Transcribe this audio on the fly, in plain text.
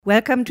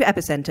Welcome to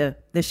Epicenter,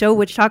 the show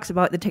which talks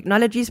about the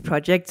technologies,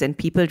 projects, and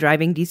people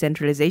driving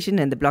decentralization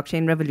and the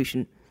blockchain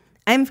revolution.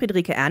 I'm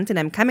Friederike Ernst, and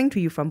I'm coming to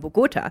you from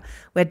Bogota,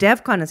 where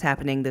DevCon is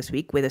happening this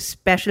week with a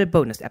special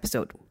bonus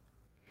episode.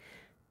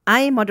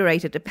 I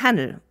moderated a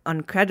panel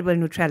on credible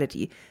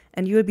neutrality,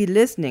 and you will be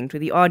listening to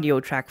the audio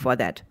track for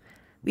that.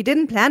 We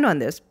didn't plan on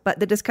this,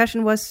 but the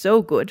discussion was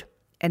so good,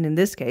 and in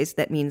this case,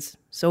 that means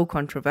so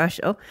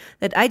controversial,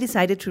 that I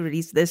decided to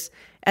release this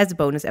as a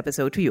bonus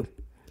episode to you.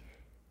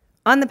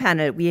 On the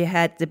panel, we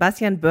had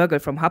Sebastian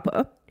Bürgel from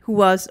Hopper, who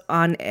was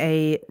on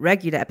a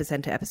regular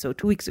Epicenter episode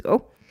 2 weeks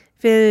ago,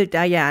 Phil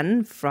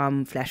Dayan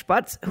from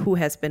Flashbots, who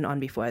has been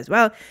on before as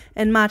well,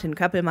 and Martin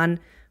Köppelmann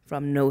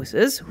from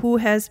Gnosis, who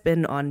has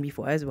been on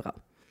before as well.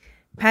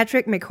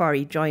 Patrick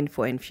McCory joined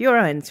for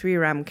Infura, and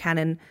Sriram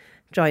Kannan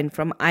joined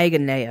from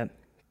Eigenlayer.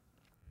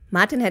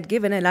 Martin had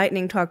given a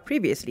lightning talk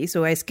previously,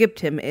 so I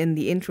skipped him in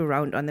the intro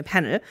round on the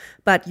panel,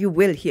 but you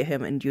will hear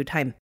him in due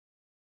time.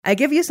 I'll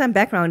give you some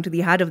background to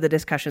the heart of the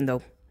discussion,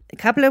 though. A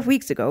couple of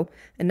weeks ago,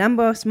 a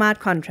number of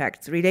smart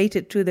contracts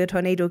related to the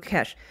Tornado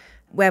Cash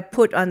were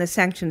put on the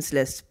sanctions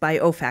list by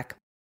OFAC.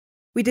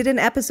 We did an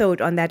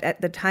episode on that at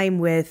the time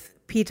with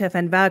Peter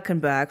van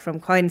Valkenburg from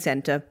Coin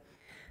Center.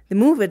 The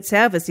move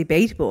itself is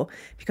debatable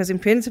because in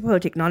principle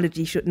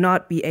technology should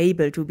not be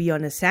able to be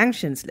on a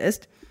sanctions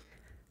list.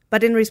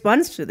 But in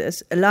response to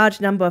this, a large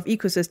number of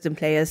ecosystem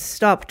players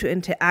stopped to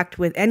interact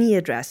with any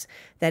address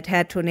that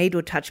had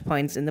Tornado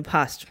touchpoints in the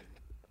past.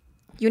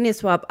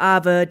 Uniswap,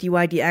 Aave,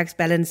 DYDX,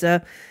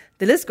 Balancer,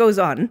 the list goes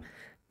on.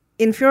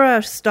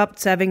 Infura stopped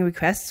serving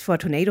requests for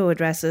Tornado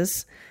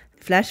addresses.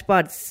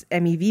 Flashbot's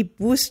MEV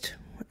Boost,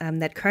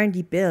 that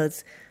currently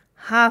builds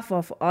half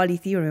of all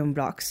Ethereum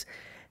blocks,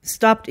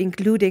 stopped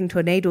including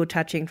Tornado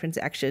touching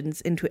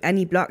transactions into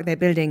any block they're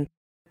building,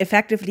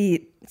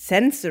 effectively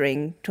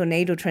censoring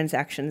Tornado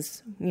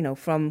transactions,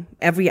 from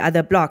every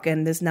other block,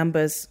 and this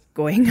number's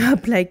going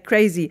up like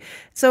crazy.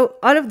 So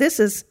all of this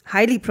is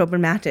highly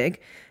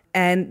problematic.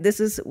 And this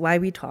is why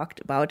we talked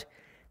about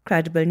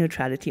credible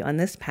neutrality on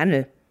this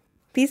panel.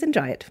 Please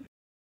enjoy it.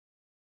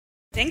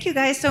 Thank you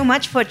guys so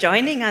much for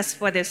joining us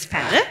for this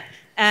panel.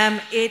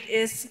 It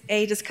is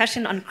a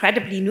discussion on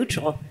credibly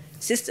neutral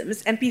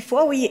systems. And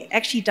before we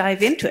actually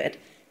dive into it,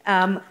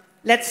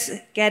 let's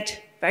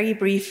get very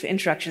brief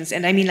introductions.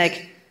 And I mean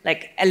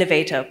like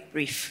elevator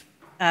brief.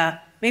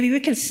 Maybe we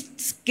can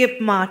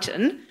skip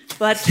Martin,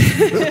 but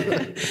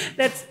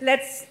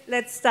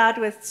let's start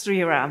with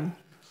Sriram.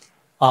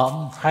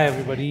 Hi,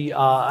 everybody.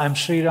 I'm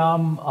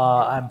Sriram.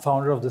 I'm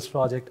founder of this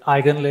project,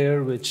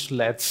 Eigenlayer, which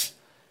lets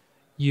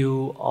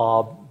you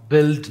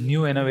build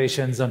new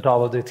innovations on top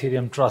of the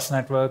Ethereum Trust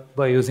Network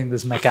by using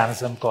this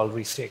mechanism called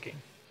restaking.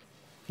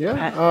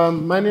 Yeah,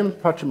 my name is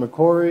Patrick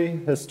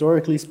McCory.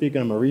 Historically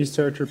speaking, I'm a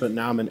researcher, but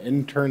now I'm an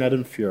intern at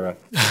Infura.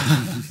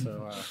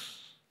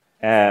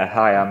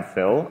 Hi, I'm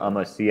Phil. I'm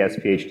a CS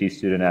PhD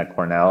student at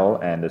Cornell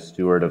and a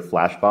steward of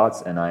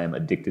Flashbots, and I am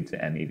addicted to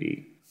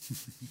MEV.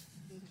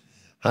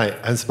 Hi,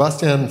 I'm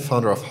Sebastian,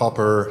 founder of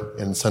Hopper,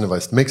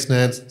 incentivized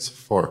Mixnet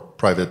for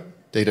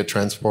private data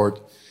transport.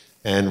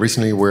 And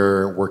recently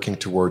we're working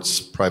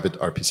towards private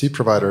RPC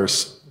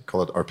providers. We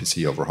call it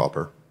RPC over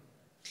Hopper.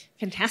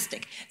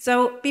 Fantastic.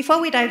 So before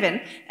we dive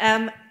in,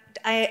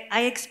 I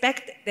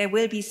expect there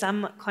will be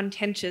some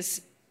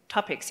contentious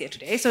topics here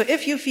today. So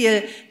if you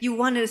feel you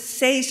want to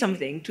say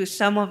something to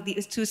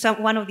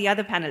one of the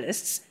other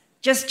panelists,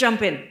 just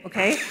jump in,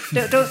 okay?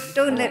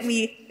 Don't let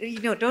me,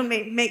 don't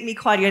make me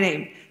call your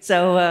name.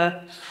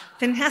 So,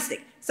 fantastic.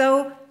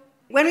 So,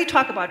 when we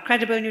talk about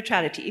credible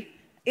neutrality,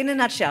 in a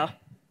nutshell,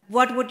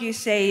 what would you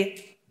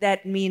say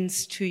that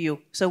means to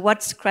you? So,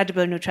 what's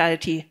credible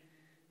neutrality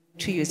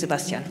to you,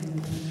 Sebastian?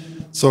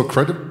 So,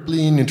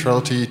 credibly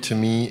neutrality to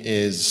me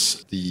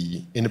is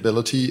the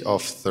inability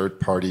of third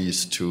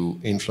parties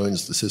to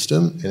influence the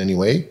system in any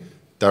way,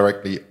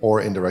 directly or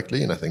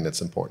indirectly, and I think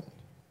that's important.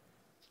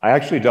 I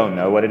actually don't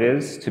know what it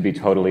is, to be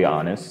totally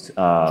honest.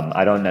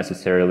 I don't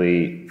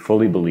necessarily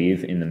fully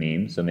believe in the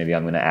meme, so maybe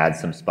I'm going to add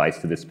some spice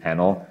to this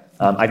panel.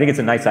 I think it's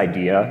a nice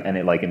idea, and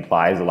it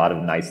implies a lot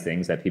of nice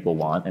things that people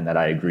want and that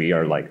I agree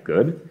are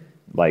good.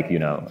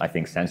 I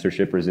think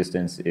censorship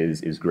resistance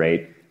is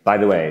great. By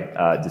the way,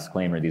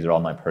 disclaimer: these are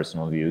all my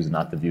personal views,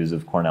 not the views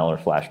of Cornell or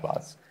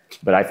Flashbots.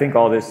 But I think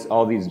all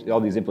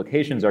these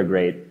implications are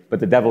great.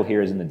 But the devil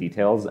here is in the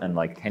details, and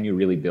can you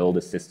really build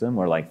a system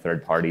where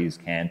third parties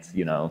can't,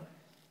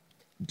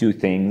 do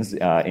things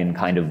in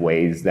kind of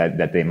ways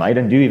that they might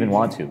and do even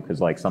want to,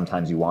 because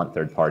sometimes you want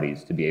third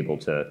parties to be able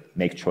to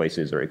make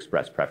choices or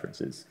express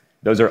preferences.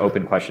 Those are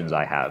open questions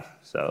I have,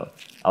 so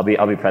I'll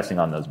be pressing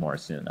on those more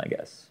soon, I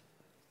guess.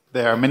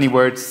 There are many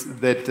words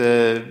that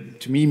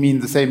to me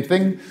mean the same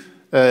thing: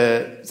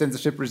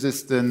 censorship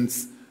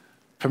resistance,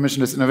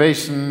 permissionless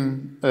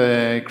innovation,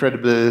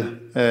 credible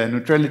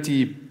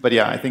neutrality. But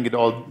yeah, I think it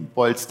all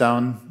boils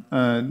down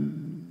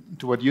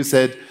to what you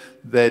said,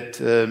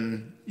 that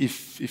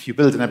if you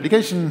build an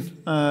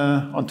application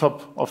on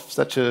top of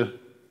such a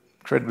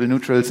credible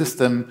neutral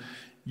system,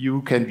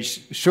 you can be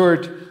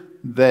assured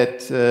that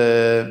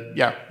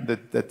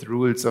that the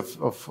rules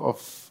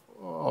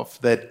of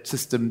that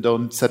system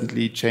don't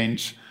suddenly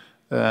change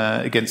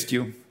against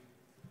you.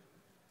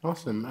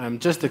 Awesome.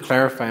 Just to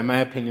clarify, my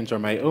opinions are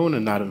my own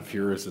and not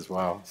Infurious as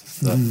well.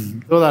 Just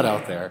throw that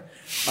out there.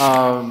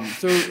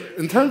 So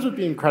in terms of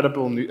being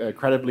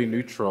credibly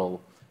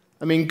neutral,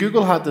 I mean,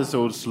 Google had this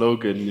old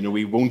slogan,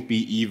 we won't be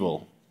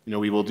evil.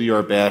 We will do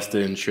our best to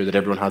ensure that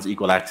everyone has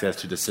equal access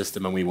to the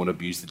system and we won't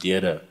abuse the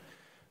data.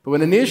 But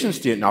when a nation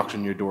state knocks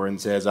on your door and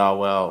says,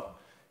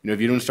 if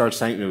you don't start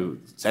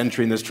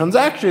censoring this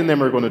transaction, then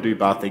we're going to do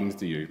bad things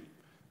to you.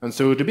 And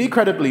so to be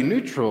credibly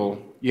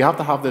neutral, you have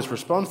to have this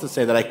response to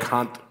say that I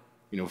can't,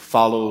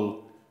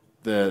 follow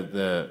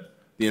the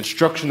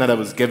instruction that I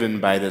was given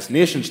by this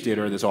nation state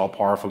or this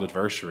all-powerful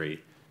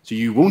adversary. So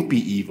you won't be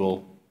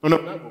evil. No,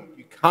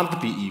 you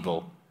can't be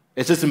evil.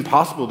 It's just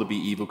impossible to be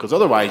evil because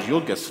otherwise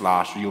you'll get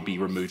slashed or you'll be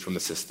removed from the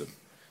system.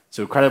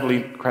 So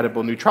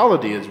credible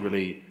neutrality is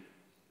really,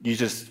 you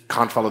just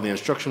can't follow the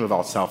instruction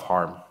without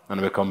self-harm. And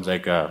it becomes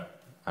like an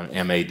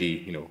MAD,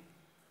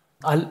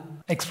 I'll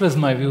express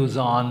my views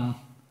on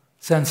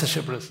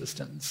censorship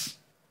resistance.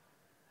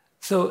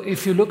 So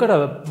if you look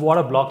at what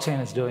a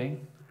blockchain is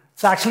doing,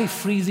 it's actually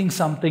freezing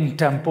something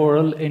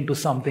temporal into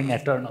something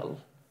eternal.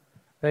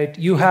 Right?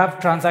 You have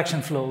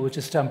transaction flow, which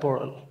is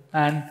temporal.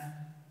 And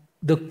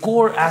the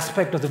core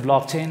aspect of the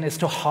blockchain is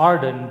to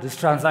harden this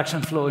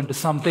transaction flow into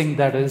something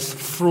that is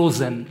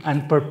frozen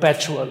and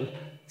perpetual,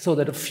 so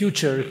that a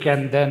future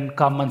can then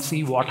come and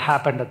see what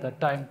happened at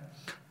that time.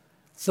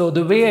 So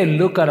the way I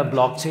look at a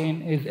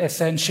blockchain is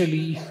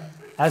essentially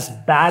as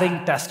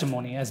bearing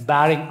testimony, as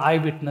bearing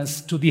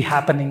eyewitness to the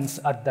happenings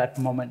at that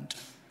moment.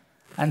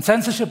 And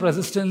censorship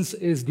resistance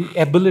is the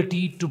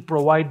ability to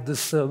provide this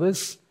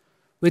service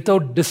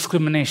without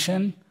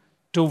discrimination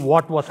to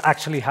what was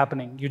actually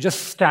happening. You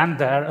just stand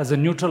there as a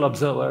neutral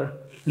observer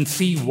and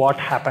see what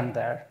happened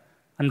there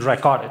and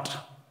record it.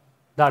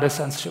 That is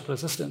censorship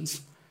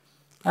resistance.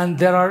 And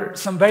there are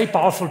some very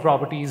powerful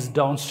properties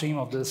downstream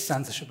of this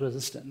censorship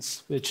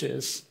resistance, which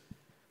is,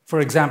 for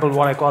example,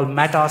 what I call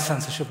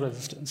meta-censorship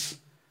resistance.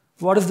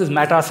 What is this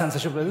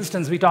meta-censorship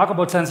resistance? We talk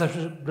about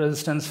censorship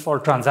resistance for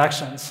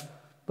transactions,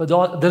 but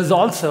there is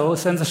also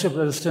censorship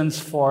resistance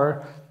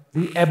for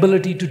the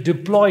ability to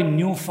deploy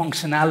new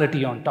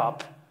functionality on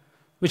top,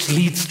 which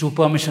leads to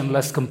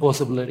permissionless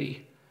composability.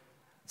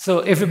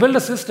 So if you build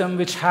a system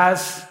which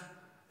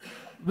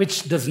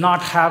does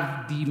not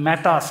have the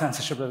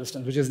meta-censorship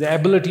resistance, which is the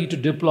ability to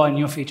deploy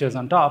new features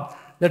on top,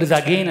 that is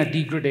again a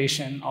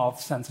degradation of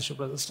censorship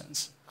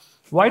resistance.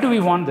 Why do we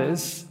want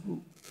this?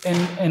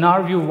 In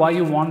our view, why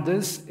you want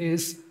this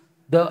is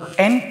the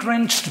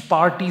entrenched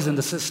parties in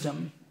the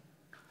system.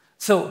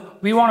 So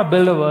we want to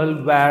build a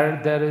world where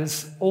there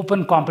is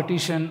open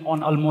competition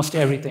on almost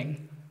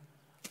everything.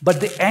 But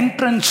the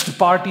entrenched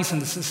parties in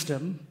the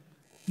system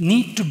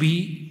need to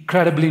be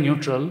credibly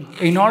neutral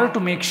in order to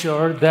make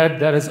sure that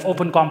there is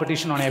open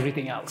competition on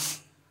everything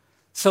else.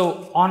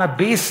 So on a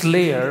base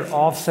layer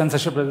of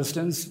censorship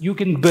resistance, you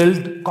can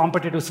build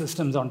competitive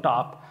systems on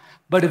top.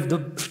 But if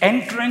the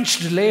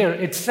entrenched layer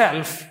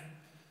itself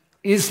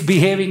is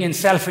behaving in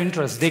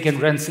self-interest, they can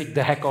rent-seek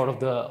the heck out of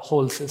the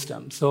whole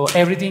system. So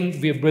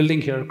everything we're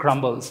building here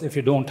crumbles if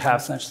you don't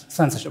have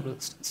censorship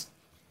resistance.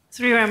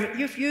 Sriram,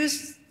 you've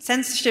used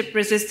censorship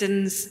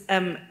resistance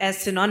as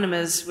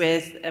synonymous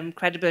with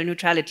credible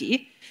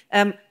neutrality.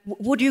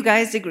 Would you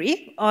guys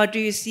agree, or do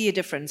you see a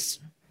difference?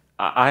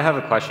 I have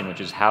a question, which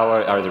is how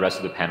are the rest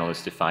of the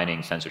panelists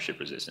defining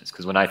censorship resistance?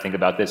 Because when I think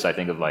about this, I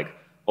think of like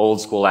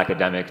old school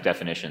academic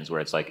definitions where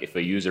it's like if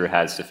a user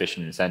has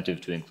sufficient incentive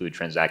to include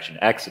transaction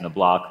X in a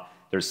block,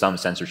 there's some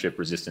censorship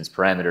resistance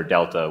parameter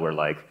delta where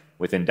like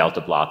within delta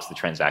blocks the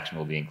transaction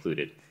will be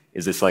included.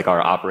 Is this like our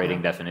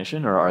operating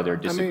definition, or are there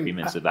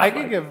disagreements about it? I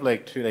can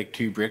give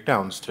two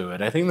breakdowns to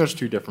it. I think there's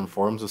two different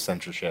forms of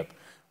censorship.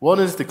 One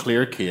is the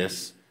clear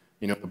case.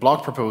 The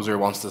block proposer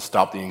wants to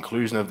stop the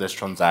inclusion of this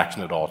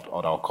transaction at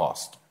all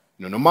cost.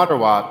 No matter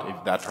what,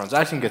 if that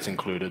transaction gets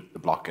included, the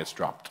block gets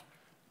dropped.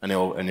 And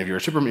if you're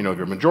if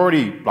you're a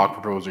majority block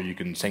proposer, you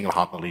can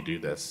single-handedly do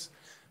this.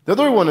 The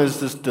other one is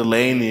just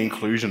delaying the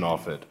inclusion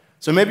of it.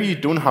 So maybe you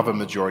don't have a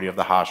majority of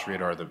the hash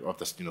rate or the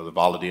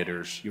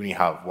validators. You only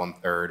have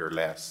 1/3 or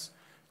less.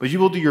 But you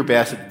will do your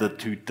best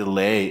to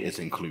delay its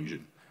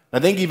inclusion. I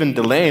think even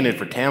delaying it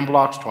for 10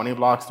 blocks, 20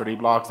 blocks, 30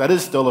 blocks, that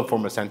is still a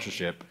form of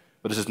censorship,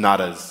 but it's just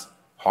not as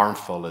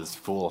harmful as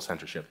full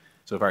censorship.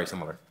 So very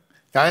similar.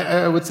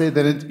 I would say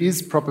that it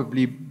is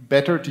probably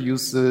better to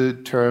use the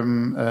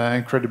term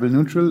credible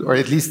neutral, or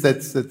at least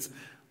that's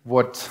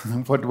what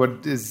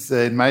is,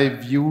 in my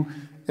view,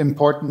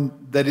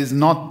 important. That is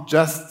not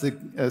just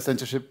the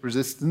censorship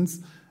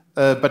resistance,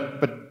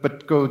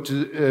 but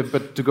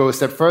to go a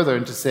step further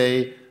and to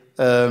say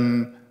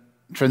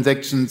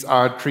transactions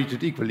are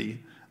treated equally.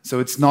 So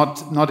it's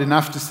not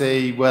enough to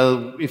say,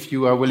 well, if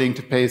you are willing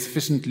to pay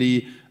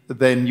sufficiently,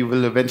 then you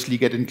will eventually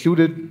get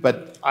included.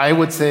 But I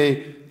would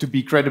say to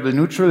be credible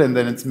neutral, and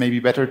then it's maybe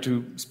better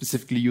to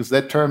specifically use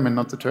that term and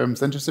not the term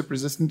censorship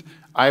resistant.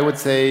 I would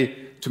say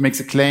to make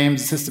the claim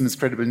the system is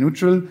credible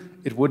neutral,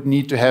 it would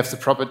need to have the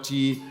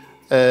property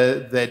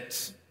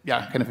that,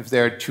 kind of if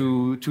there are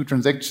two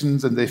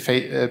transactions and they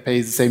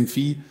pay the same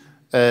fee,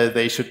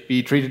 they should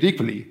be treated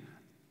equally.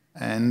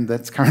 And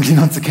that's currently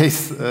not the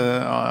case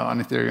on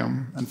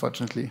Ethereum,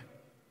 unfortunately.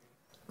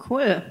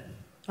 Cool.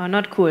 Or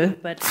not cool,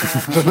 but...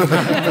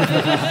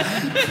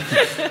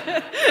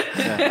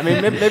 I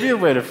mean, maybe a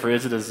way to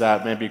phrase it is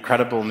that maybe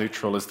credible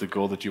neutral is the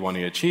goal that you want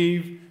to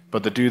achieve,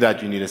 but to do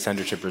that, you need a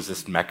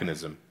censorship-resistant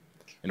mechanism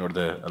in order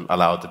to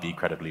allow it to be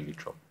credibly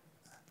neutral.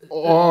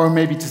 Or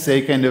maybe to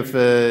say kind of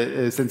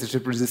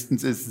censorship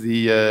resistance is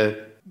the...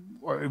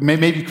 or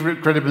maybe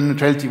credible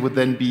neutrality would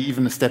then be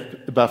even a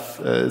step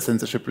above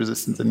censorship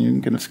resistance, and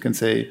you can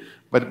say,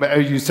 but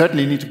you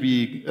certainly need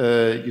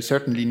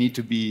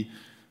to be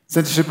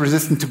censorship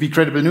resistant to be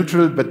credible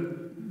neutral, but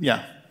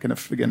kind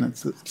of again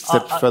it's a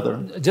step further.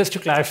 Just to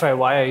clarify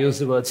why I use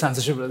the word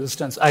censorship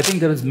resistance, I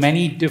think there is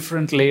many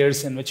different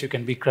layers in which you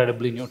can be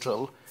credibly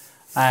neutral,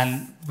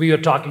 and we are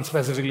talking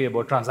specifically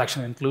about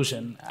transaction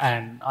inclusion,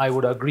 and I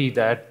would agree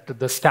that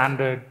the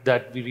standard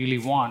that we really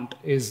want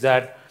is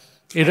that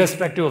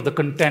irrespective of the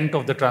content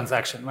of the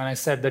transaction, when I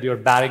said that you're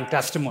bearing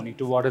testimony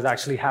to what is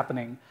actually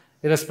happening,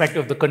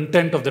 irrespective of the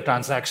content of the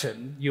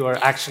transaction, you are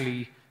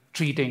actually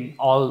treating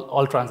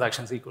all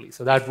transactions equally.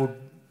 So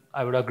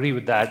I would agree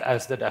with that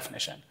as the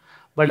definition.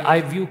 But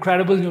I view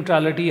credible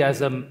neutrality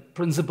as a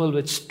principle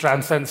which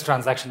transcends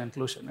transaction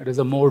inclusion. It is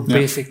a more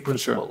basic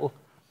principle. Sure.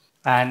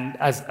 And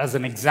as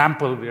an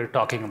example, we are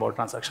talking about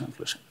transaction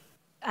inclusion.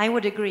 I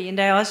would agree. And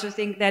I also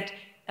think that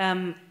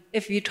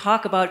if you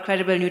talk about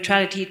credible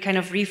neutrality, it kind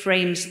of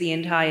reframes the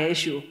entire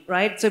issue,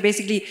 right? So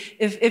basically,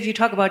 if you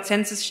talk about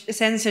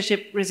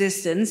censorship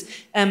resistance,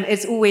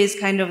 it's always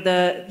kind of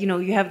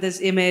you have this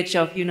image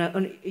of,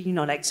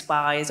 like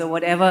spies or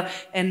whatever,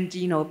 and,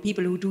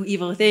 people who do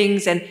evil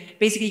things. And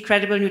basically,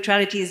 credible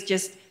neutrality is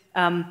just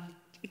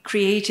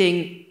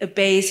creating a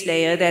base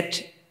layer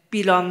that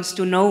belongs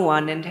to no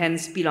one and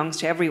hence belongs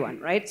to everyone,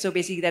 right? So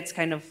basically, that's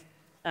kind of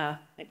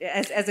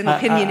as an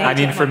opinionated. I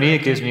mean, for me,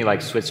 it gives me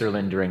like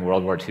Switzerland during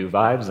World War II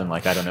vibes, and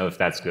like I don't know if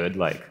that's good.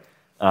 Like,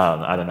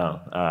 I don't know.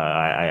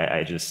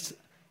 I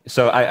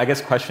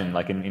guess question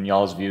like in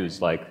y'all's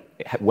views, like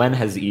when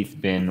has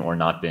ETH been or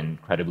not been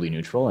credibly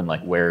neutral, and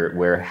like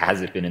where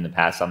has it been in the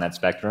past on that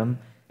spectrum,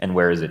 and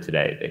where is it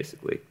today?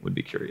 Basically, would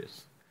be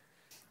curious.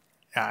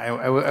 Yeah,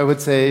 I would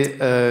say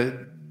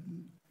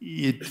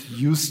it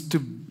used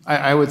to.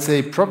 I would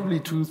say probably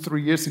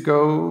 2-3 years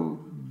ago,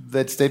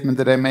 that statement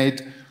that I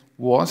made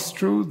was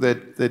true,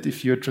 that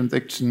if your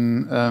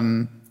transaction,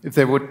 if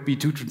there would be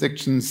two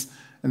transactions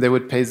and they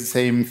would pay the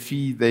same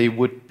fee, they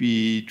would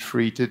be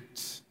treated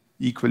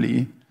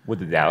equally. Would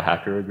the DAO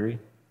hacker agree?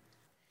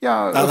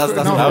 Yeah, that's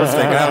what I was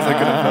thinking.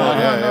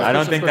 I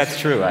don't think that's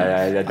true.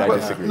 I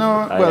disagree. No,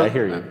 I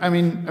hear you. I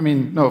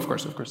mean, no, of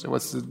course. There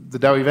was the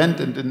DAO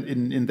event, and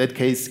in that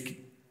case,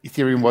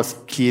 Ethereum was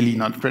clearly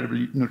not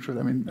credibly neutral.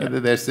 I mean,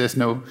 there's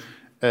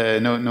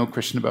no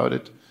question about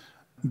it.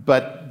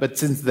 But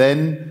since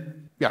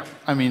then,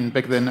 I mean,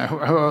 back then I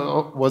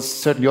was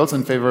certainly also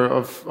in favor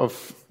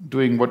of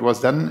doing what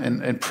was done,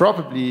 and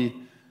probably,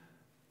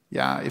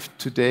 if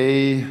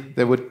today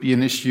there would be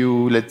an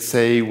issue, let's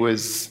say,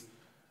 with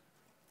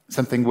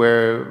something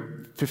where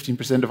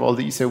 15% of all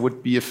the Ether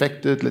would be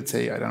affected, let's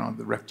say, I don't know,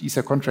 the wrapped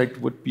Ether contract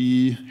would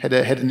had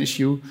an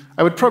issue,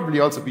 I would probably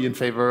also be in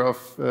favor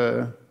of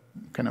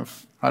kind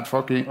of hard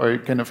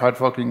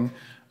forking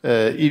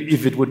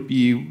if it would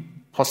be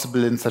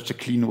possible in such a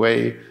clean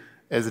way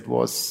as it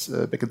was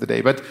back in the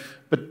day. But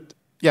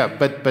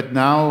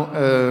now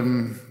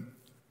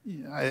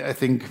I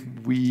think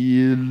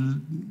we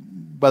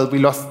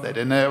lost that,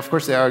 and of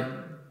course there are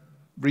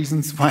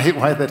reasons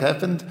why that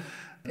happened,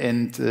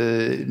 and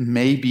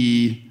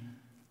maybe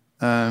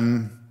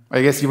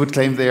I guess you would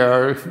claim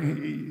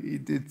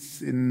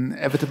it's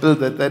inevitable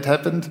that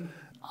happened.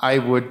 I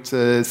would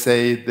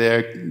say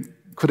there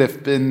could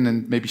have been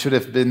and maybe should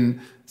have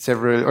been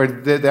several, or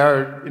there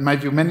are, in my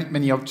view,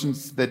 many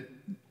options that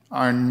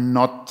are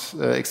not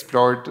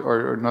explored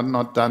or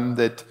not done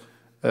that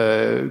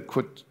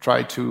could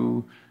try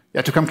to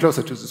come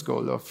closer to this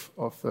goal of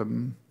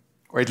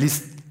or at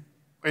least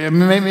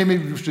maybe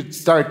we should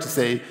start to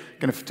say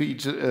kind of to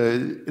each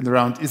in the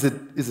round, is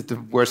it a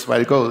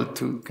worthwhile goal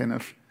to kind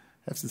of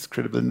have this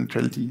credible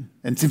neutrality?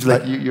 And it seems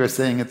like you're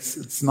saying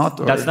it's not.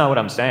 Or... That's not what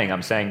I'm saying.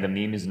 I'm saying the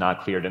meme is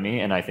not clear to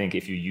me, and I think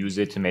if you use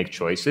it to make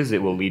choices,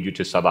 it will lead you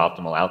to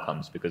suboptimal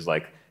outcomes, because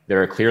like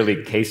there are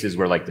clearly cases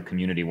where like the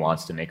community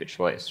wants to make a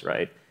choice,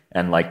 right?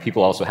 And like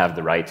people also have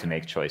the right to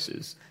make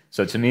choices.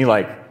 So to me,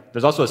 like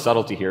there's also a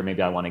subtlety here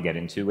maybe I want to get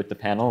into with the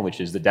panel, which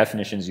is the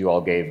definitions you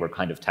all gave were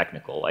kind of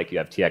technical. Like you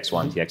have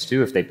TX1,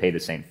 TX2, if they pay the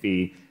same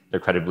fee, they're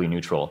credibly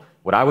neutral.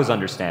 What I was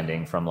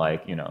understanding from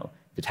like,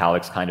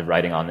 Vitalik's kind of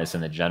writing on this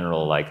in the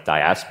general like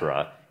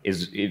diaspora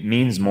it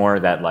means more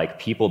that like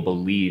people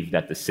believe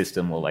that the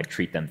system will like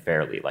treat them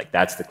fairly. Like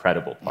that's the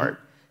credible part.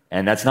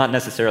 And that's not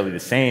necessarily the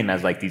same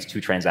as like these two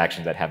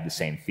transactions that have the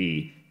same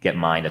fee get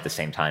mined at the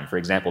same time. For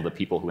example, the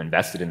people who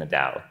invested in the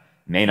DAO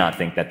may not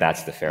think that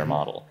that's the fair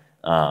model.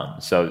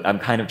 So I'm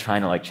kind of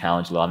trying to like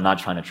challenge Lil. I'm not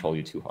trying to troll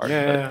you too hard.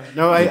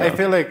 No, I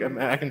feel like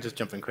I can just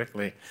jump in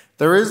quickly.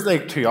 There is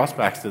like two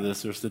aspects to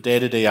this. There's the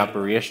day-to-day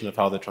operation of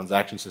how the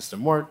transaction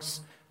system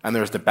works, and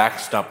there's the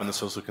backstop and the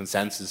social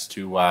consensus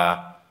to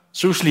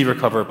socially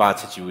recover bad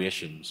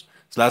situations.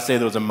 So let's say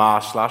there was a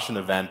mass slashing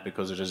event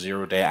because there's a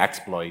zero-day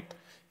exploit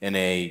in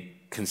a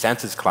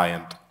consensus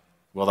client.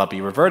 Will that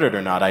be reverted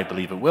or not? I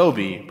believe it will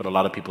be, but a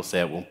lot of people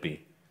say it won't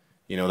be.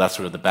 You know, that's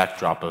sort of the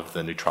backdrop of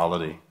the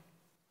neutrality.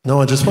 No,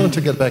 I just wanted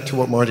to get back to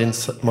what Martin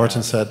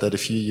said, that a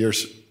few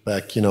years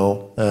back,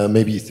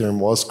 maybe Ethereum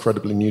was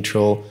credibly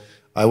neutral.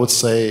 I would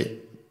say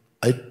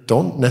I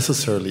don't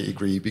necessarily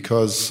agree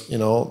because,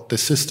 the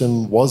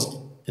system was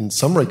in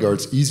some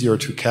regards easier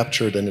to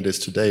capture than it is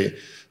today.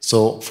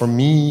 So for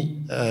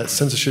me,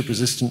 censorship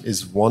resistance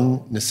is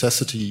one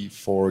necessity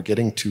for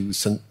getting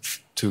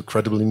to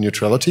credible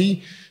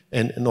neutrality.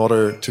 And in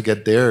order to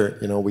get there,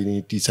 we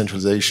need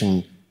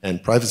decentralization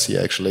and privacy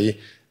actually.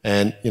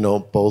 And,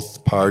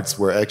 both parts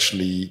were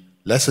actually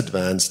less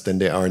advanced than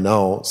they are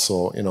now.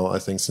 So, I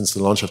think since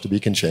the launch of the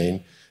Beacon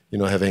chain,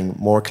 having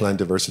more client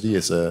diversity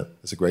is a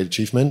great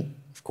achievement.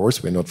 Of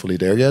course, we're not fully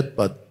there yet,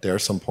 but there are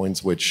some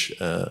points which,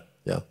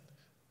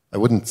 I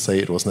wouldn't say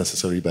it was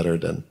necessarily better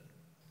then.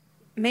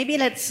 Maybe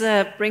let's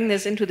bring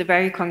this into the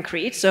very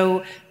concrete.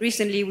 So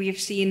recently we've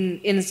seen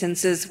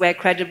instances where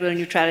credible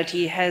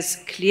neutrality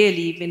has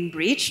clearly been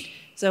breached.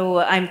 So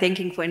I'm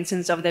thinking, for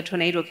instance, of the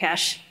Tornado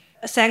Cash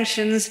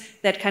sanctions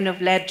that kind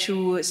of led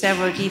to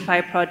several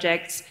DeFi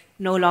projects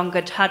no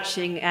longer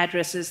touching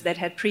addresses that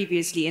had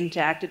previously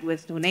interacted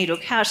with Tornado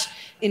Cash.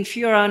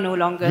 Infura no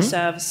longer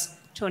serves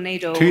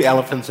Tornado. Two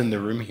elephants in the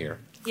room here.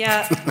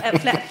 Yeah,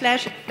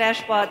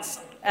 Flashbots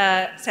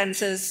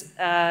censors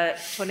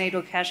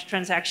Tornado Cash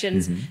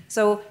transactions.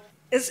 So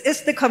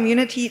is the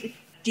community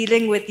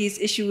dealing with these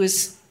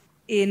issues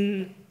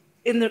in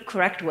the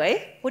correct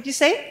way, would you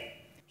say?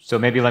 So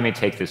maybe let me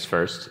take this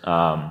first.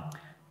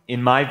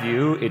 In my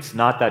view, it's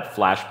not that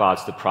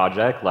Flashbots, the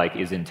project,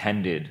 is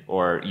intended,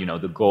 or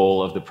the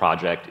goal of the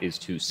project is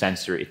to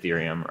censor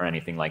Ethereum or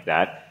anything like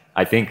that.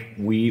 I think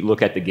we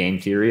look at the game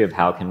theory of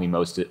how can we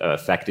most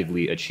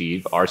effectively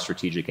achieve our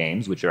strategic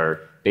aims, which are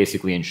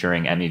basically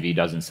ensuring MEV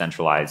doesn't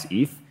centralize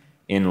ETH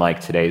in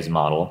today's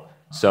model.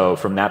 So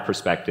from that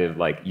perspective,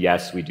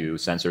 yes, we do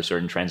censor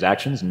certain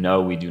transactions.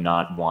 No, we do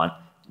not want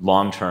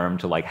long-term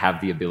to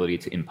have the ability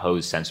to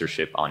impose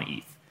censorship on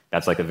ETH.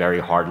 That's a very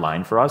hard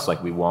line for us.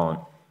 We won't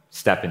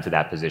step into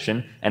that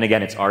position. And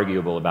again, it's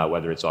arguable about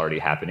whether it's already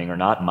happening or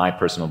not. My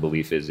personal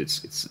belief is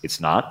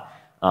it's not.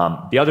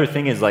 The other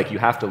thing is you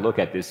have to look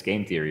at this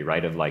game theory,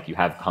 right? Of you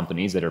have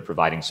companies that are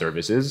providing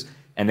services,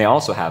 and they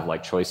also have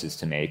choices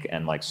to make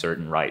and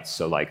certain rights.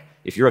 So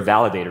if you're a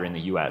validator in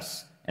the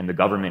US and the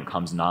government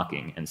comes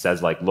knocking and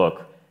says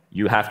look,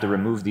 you have to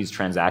remove these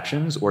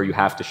transactions, or you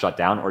have to shut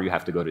down, or you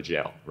have to go to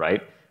jail,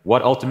 right?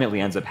 What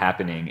ultimately ends up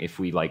happening if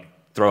we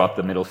throw up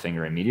the middle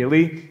finger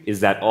immediately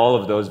is that all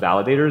of those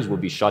validators will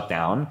be shut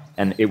down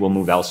and it will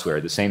move elsewhere.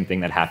 The same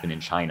thing that happened in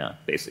China,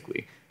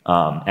 basically.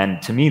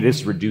 And to me,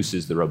 this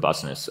reduces the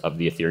robustness of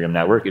the Ethereum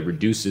network. It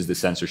reduces the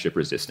censorship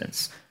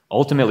resistance.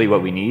 Ultimately,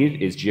 what we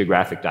need is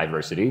geographic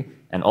diversity.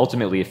 And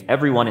ultimately, if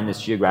everyone in this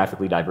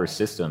geographically diverse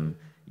system,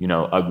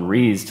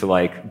 agrees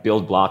to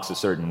build blocks a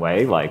certain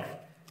way,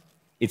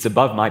 it's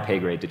above my pay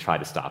grade to try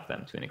to stop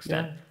them to an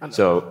extent. Yeah.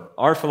 So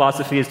our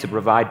philosophy is to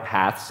provide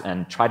paths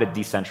and try to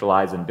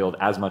decentralize and build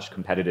as much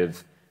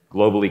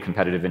globally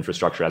competitive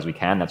infrastructure as we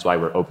can. That's why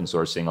we're open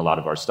sourcing a lot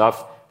of our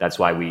stuff. That's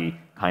why we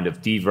kind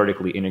of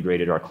de-vertically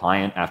integrated our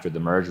client after the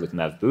merge with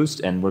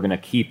MEV-Boost, and we're going to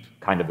keep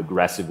kind of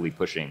aggressively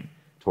pushing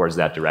towards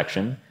that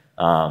direction.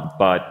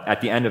 But at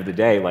the end of the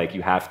day,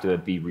 you have to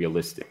be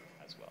realistic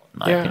as well, in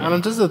my opinion.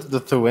 And just the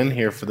throw in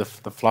here for the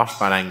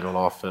Flashbot angle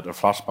off it, or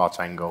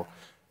Flashbots angle.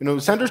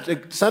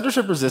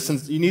 Censorship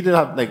resistance, you need to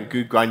have a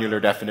good granular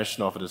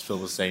definition of it, as Phil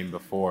was saying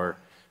before.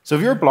 So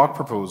if you're a block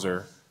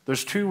proposer,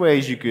 there's two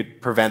ways you could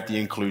prevent the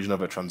inclusion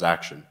of a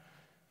transaction.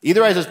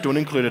 Either I just don't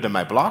include it in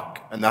my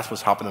block, and that's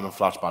what's happening on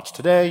Flashbots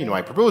today.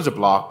 I propose a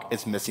block,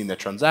 it's missing the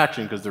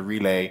transaction because the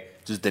relay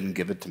just didn't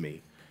give it to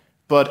me.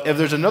 But if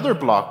there's another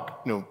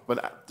block,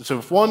 so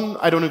if one,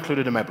 I don't include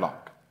it in my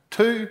block.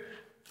 Two,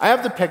 I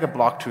have to pick a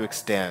block to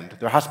extend.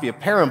 There has to be a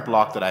parent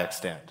block that I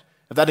extend.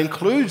 If that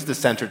includes the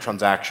censored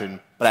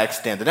transaction, but I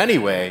extend it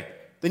anyway,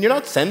 then you're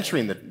not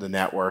censoring the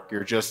network,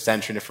 you're just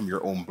censoring it from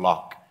your own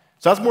block.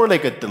 So that's more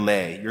like a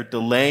delay. You're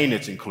delaying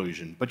its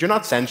inclusion, but you're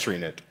not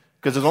censoring it.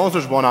 Because as long as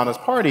there's one honest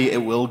party,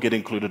 it will get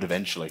included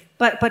eventually.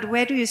 But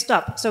where do you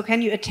stop? So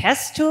can you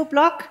attest to a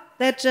block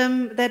that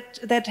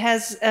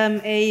has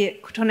a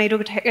Tornado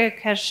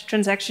Cash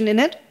transaction in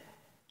it?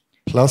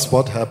 Plus,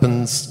 what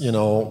happens,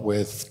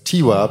 with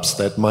TWAPs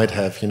that might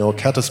have,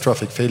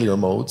 catastrophic failure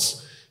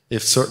modes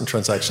if certain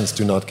transactions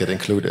do not get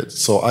included.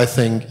 So I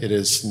think it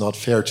is not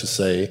fair to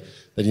say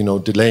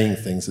that, delaying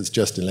things is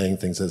just delaying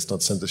things. It's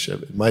not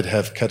censorship. It might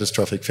have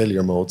catastrophic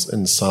failure modes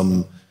in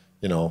some,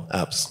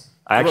 apps.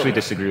 I actually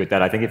disagree with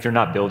that. I think if you're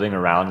not building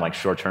around like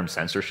short-term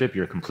censorship,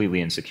 you're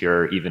completely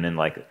insecure, even in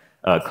like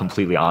a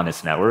completely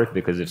honest network,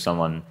 because if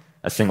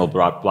a single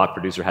block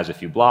producer has a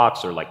few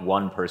blocks, or like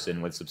one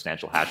person with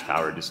substantial hash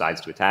power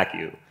decides to attack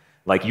you,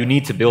 like you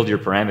need to build your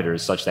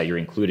parameters such that you're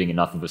including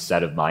enough of a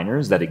set of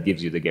miners that it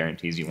gives you the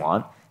guarantees you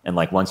want. And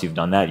like once you've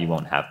done that, you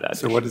won't have that.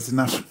 So what is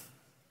enough?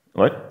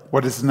 What?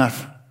 What is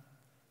enough?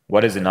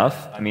 What is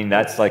enough? I mean,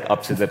 that's like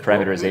up to the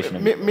parameterization.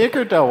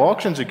 MakerDAO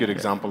auction's a good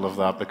example of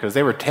that, because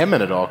they were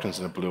 10-minute auctions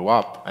and it blew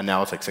up, and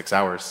now it's like 6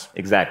 hours.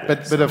 Exactly.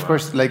 But of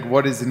course, like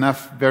what is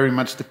enough very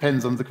much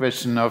depends on the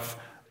question of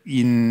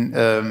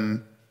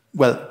kind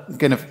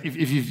of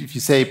if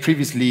you say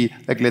previously,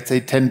 like let's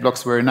say 10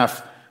 blocks were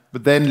enough,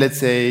 but then let's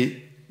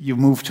say you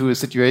move to a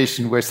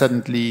situation where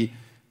suddenly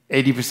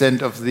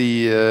 80% of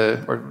the,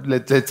 or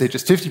let's say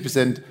just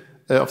 50%.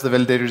 Of the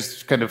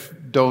validators kind of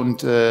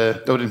don't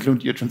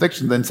include your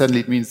transaction, then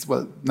suddenly it means,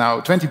 well, now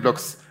 20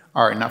 blocks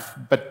are enough.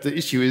 But the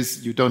issue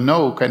is you don't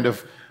know kind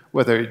of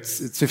whether it's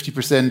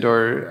 50%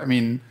 or, I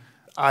mean,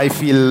 I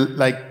feel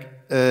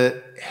like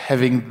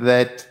having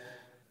that,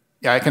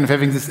 kind of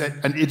having this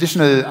an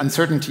additional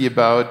uncertainty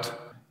about,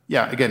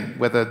 again,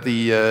 whether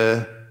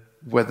the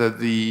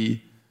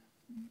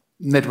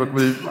network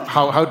will,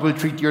 how it will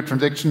treat your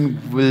transaction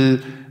will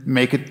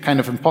make it kind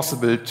of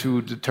impossible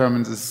to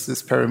determine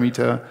this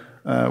parameter.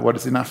 What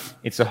is enough?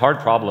 It's a hard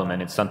problem,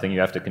 and it's something you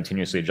have to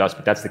continuously adjust,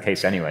 but that's the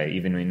case anyway.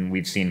 Even when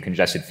we've seen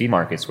congested fee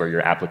markets where your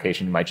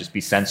application might just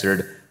be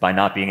censored by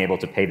not being able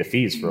to pay the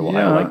fees for a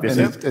while. Like this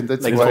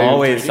is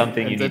always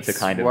something you need to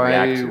kind of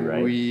react to,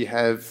 right? We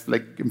have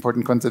like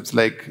important concepts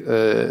like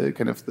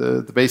kind of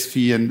the base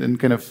fee and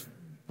kind of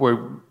where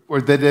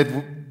that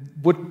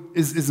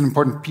is an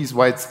important piece.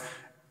 Why it's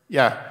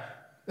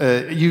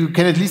you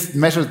can at least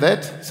measure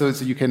that, so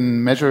you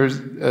can measure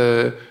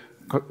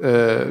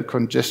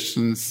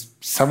congestions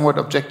somewhat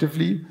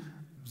objectively.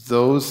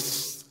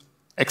 Those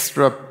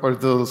extra or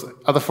those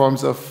other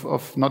forms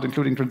of not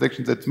including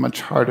transactions, that's much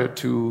harder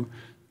to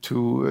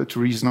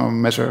reason or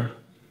measure,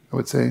 I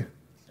would say.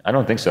 I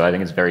don't think so. I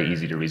think it's very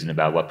easy to reason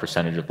about what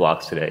percentage of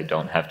blocks today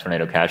don't have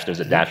Tornado Cash. There's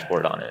a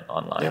dashboard on it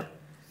online. Yeah.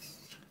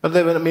 But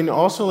then, I mean,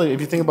 also, like, if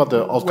you think about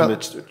the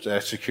ultimate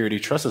security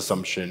trust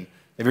assumption,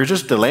 if you're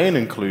just delaying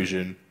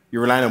inclusion,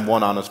 you're relying on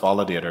one honest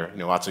validator.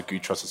 That's a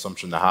good trust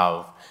assumption to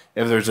have.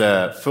 If there's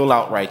a full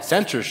outright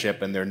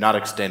censorship and they're not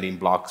extending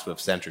blocks with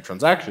censored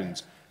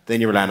transactions,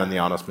 then you're relying on the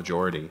honest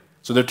majority.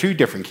 So there are two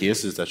different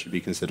cases that should be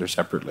considered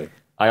separately.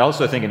 I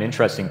also think an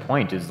interesting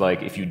point is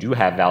like if you do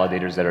have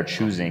validators that are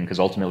choosing, because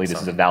ultimately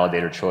this is a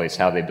validator choice,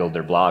 how they build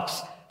their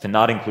blocks, to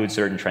not include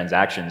certain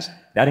transactions,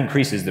 that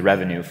increases the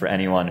revenue for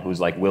anyone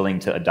who's like willing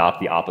to adopt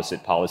the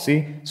opposite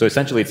policy. So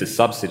essentially it's a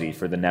subsidy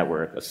for the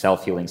network, a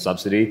self-healing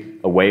subsidy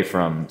away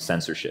from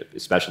censorship,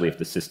 especially if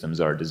the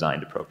systems are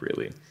designed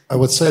appropriately. I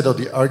would say though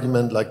the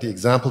argument, like the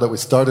example that we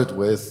started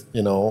with,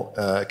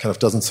 kind of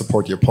doesn't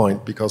support your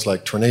point, because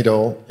like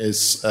Tornado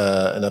is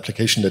an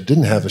application that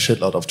didn't have a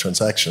shitload of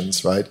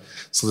transactions, right?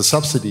 So the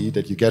subsidy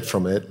that you get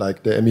from it,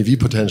 like the MEV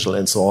potential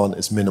and so on,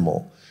 is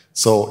minimal.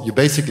 So you're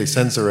basically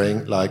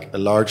censoring like a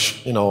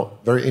large,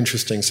 very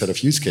interesting set of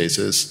use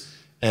cases,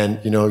 and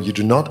you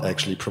do not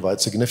actually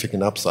provide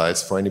significant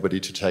upsides for anybody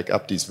to take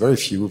up these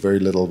very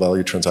little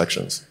value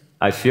transactions.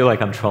 I feel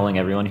like I'm trolling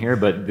everyone here,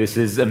 but this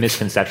is a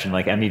misconception.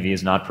 Like MEV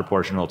is not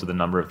proportional to the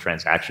number of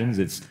transactions.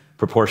 It's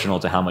proportional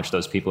to how much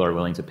those people are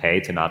willing to pay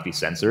to not be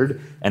censored.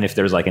 And if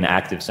there's like an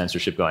active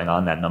censorship going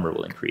on, that number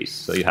will increase.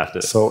 So you have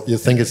to. So you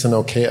think it's an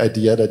okay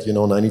idea that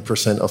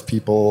 90% of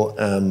people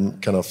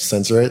kind of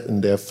censor it,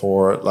 and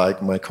therefore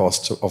like my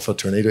cost to offer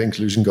Tornado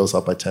inclusion goes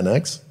up by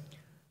 10x?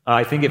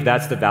 I think if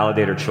that's the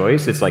validator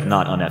choice, it's like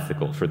not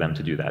unethical for them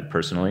to do that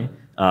personally.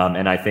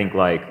 And I think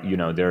like,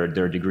 there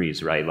are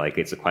degrees, right? Like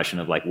it's a question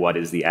of like, what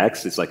is the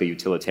X? It's like a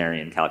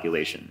utilitarian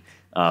calculation.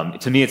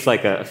 To me, it's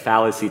like a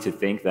fallacy to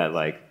think that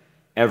like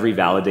every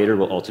validator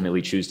will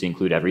ultimately choose to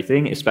include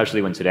everything,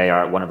 especially when today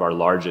one of our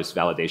largest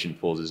validation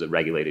pools is a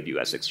regulated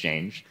US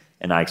exchange.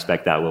 And I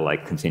expect that will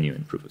like continue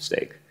in proof of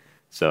stake.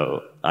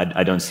 So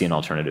I don't see an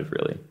alternative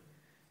really.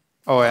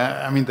 Oh,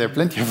 I mean, there are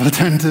plenty of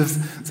alternatives.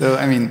 So,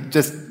 I mean,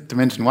 just to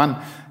mention one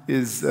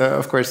is,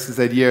 of course, this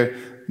idea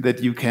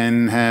that you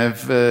can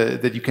have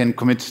that you can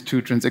commit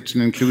to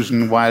transaction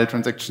inclusion while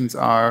transactions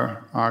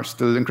are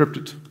still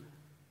encrypted.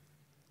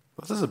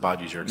 This is a bad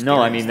user experience. No,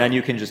 I mean, then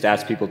you can just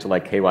ask people to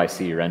like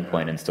KYC your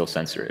endpoint and still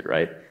censor it,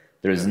 right?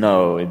 There's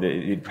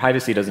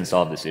privacy doesn't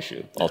solve this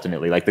issue,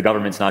 ultimately. Like, the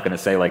government's not going to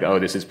say, like, oh,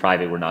 this is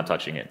private, we're not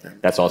touching it.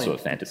 That's also a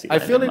fantasy. I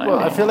feel like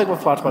what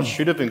Flashbots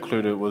should have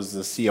included was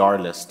the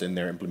CR list in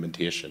their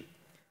implementation.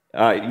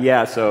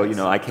 So,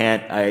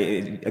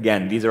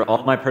 again, these are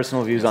all my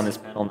personal views on this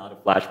panel, not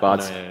of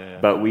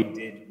Flashbots, but we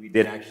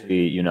did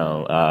actually,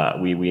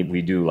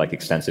 we do, like,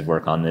 extensive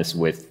work on this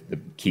with the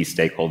key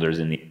stakeholders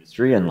in the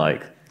industry, and,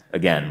 like,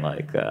 again,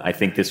 I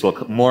think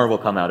more will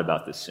come out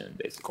about this soon,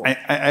 basically.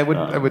 I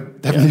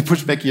would definitely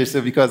push back here,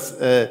 so because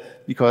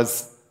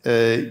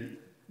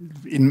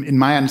in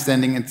my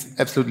understanding, it's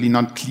absolutely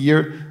not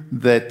clear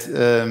that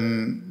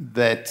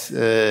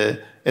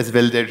as a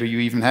validator you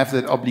even have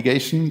that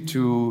obligation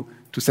to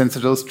censor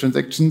those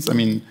transactions. I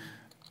mean,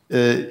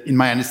 in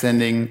my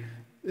understanding,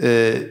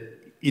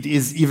 it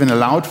is even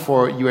allowed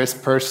for U.S.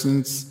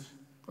 persons,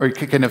 or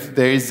kind of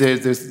there's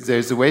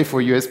a way for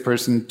a U.S.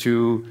 person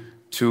to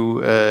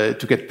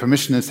get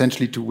permission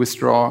essentially to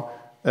withdraw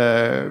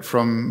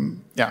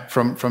from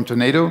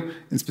Tornado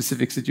in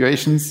specific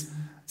situations.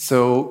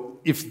 So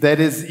if that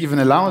is even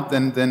allowed,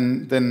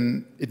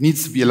 then it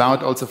needs to be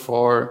allowed also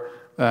for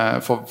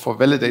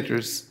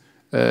validators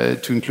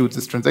to include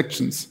these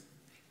transactions.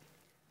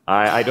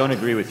 I don't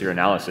agree with your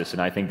analysis,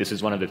 and I think this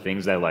is one of the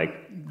things that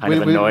kind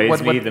of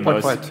annoys me the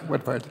most.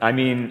 What part? I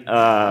mean,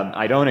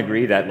 I don't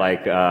agree that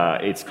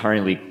it's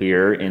currently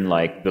clear in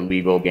the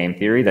legal game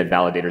theory that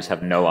validators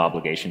have no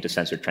obligation to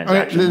censor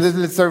transactions. Okay,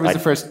 let's start with the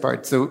first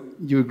part. So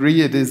you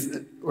agree it is,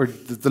 or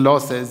the law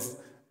says.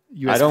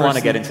 I don't want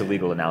to get into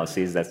legal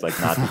analyses. That's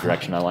not the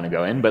direction I want to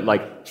go in. But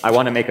I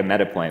want to make a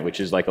meta point,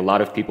 which is a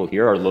lot of people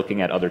here are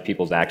looking at other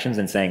people's actions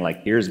and saying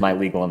here's my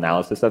legal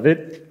analysis of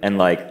it, and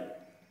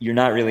you're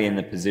not really in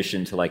the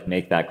position to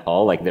make that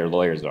call like their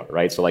lawyers are,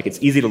 right? So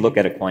it's easy to look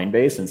at a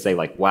Coinbase and say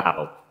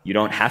wow, you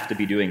don't have to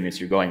be doing this,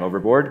 you're going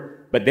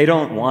overboard, but they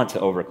don't want to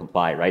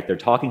overcomply, right? They're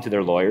talking to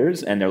their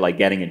lawyers and they're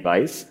getting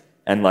advice,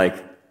 and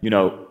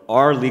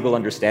our legal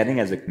understanding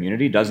as a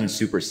community doesn't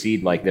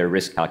supersede their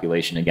risk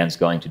calculation against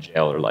going to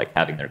jail or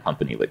having their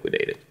company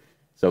liquidated.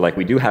 So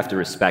we do have to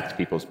respect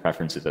people's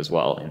preferences as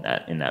well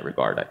in that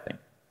regard, I think.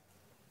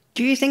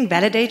 Do you think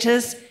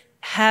validators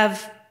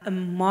have a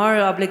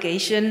moral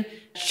obligation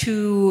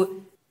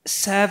to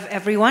serve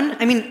everyone?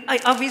 I mean,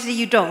 obviously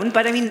you don't,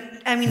 but I mean.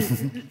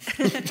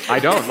 I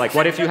don't.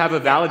 What if you have a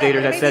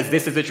validator that says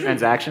this is a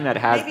transaction that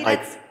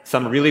has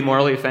some really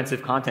morally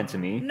offensive content to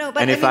me,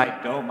 and if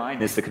I don't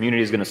mind this, the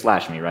community is going to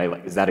slash me,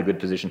 right? Is that a good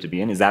position to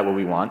be in? Is that what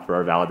we want for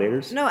our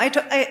validators? No,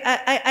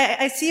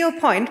 I see your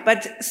point,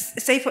 but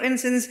say for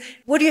instance,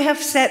 would you have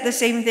said the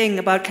same thing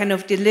about kind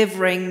of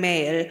delivering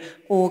mail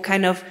or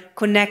kind of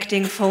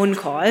connecting phone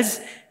calls?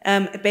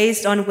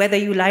 Based on whether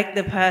you like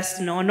the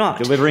person or not.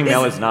 Delivering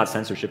mail is not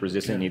censorship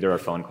resistant, neither are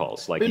phone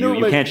calls.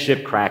 You can't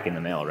ship crack in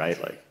the mail, right?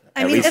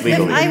 I mean, if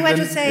I were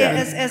to say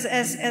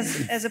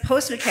as a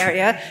postal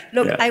carrier,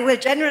 look, I will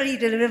generally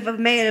deliver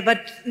mail,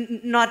 but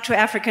not to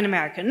African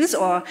Americans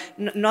or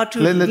not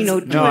to,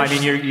 No, I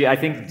mean, I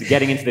think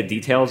getting into the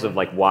details of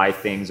why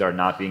things are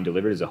not being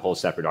delivered is a whole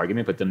separate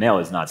argument, but the mail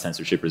is not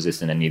censorship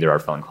resistant and neither are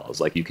phone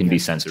calls. You can be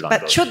censored on both.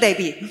 But should they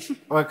be?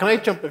 Well, can I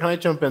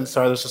jump in?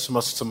 Sorry, there's just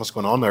so much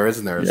going on there,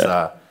 isn't there? It's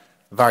a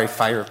very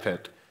fire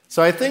pit.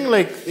 So I think,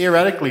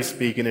 theoretically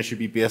speaking, it should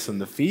be based on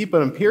the fee,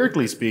 but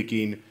empirically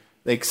speaking,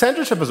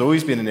 censorship has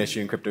always been an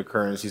issue in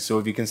cryptocurrency. So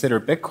if you consider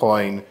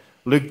Bitcoin,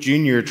 Luke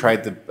Jr.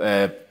 tried to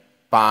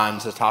ban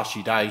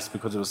Satoshi Dice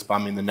because it was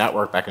spamming the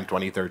network back in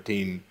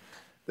 2013.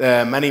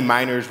 Many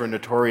miners were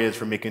notorious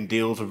for making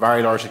deals with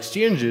very large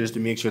exchanges to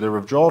make sure their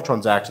withdrawal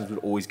transactions would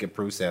always get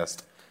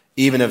processed,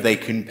 even if they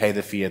couldn't pay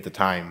the fee at the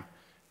time.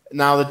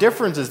 Now, the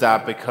difference is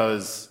that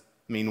because,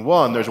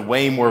 one, there's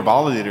way more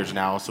validators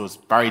now, so it's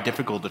very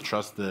difficult to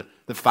trust the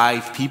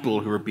 5 people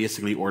who are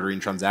basically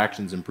ordering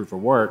transactions in proof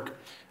of work.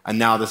 And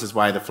now this is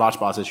why the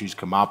Flashbots issues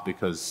come up,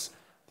 because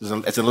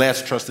it's a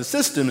less trusted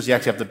system, so you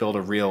actually have to build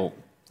a real,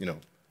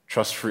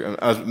 trust-free,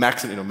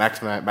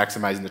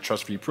 maximizing the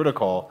trust-free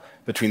protocol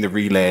between the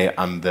relay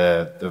and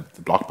the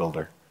block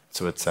builder.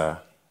 So it's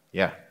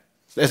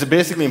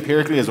basically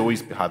empirically has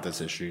always had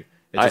this issue.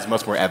 It's just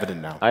much more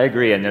evident now. I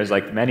agree, and there's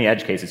many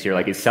edge cases here.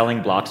 Is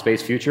selling block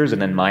space futures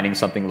and then mining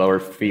something lower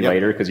fee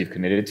later because you've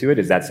committed to it,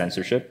 is that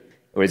censorship?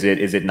 Or is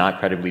it not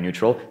credibly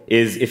neutral?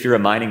 If you're a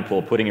mining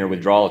pool, putting your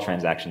withdrawal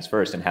transactions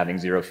first and having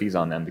 0 fees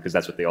on them because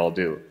that's what they all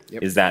do,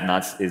 is that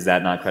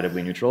not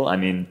credibly neutral? I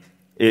mean,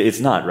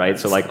 it's not, right?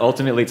 So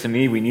ultimately, to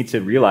me, we need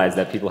to realize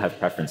that people have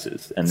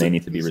preferences and they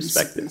need to be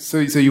respected. So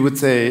you would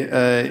say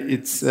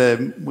it's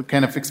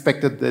kind of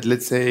expected that,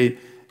 let's say,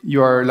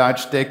 you are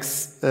large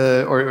DEX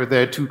or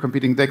there are 2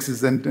 competing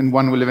DEXs and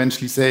one will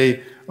eventually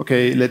say,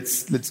 okay,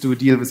 let's do a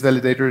deal with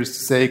validators to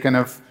say kind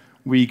of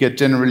we get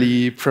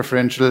generally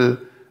preferential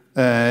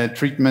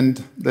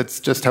treatment. That's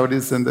just how it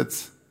is, and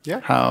that's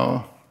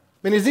how.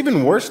 It's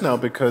even worse now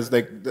because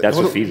that's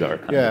what fees are.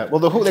 Well,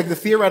 the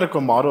theoretical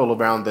model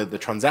around the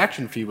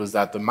transaction fee was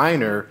that the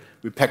miner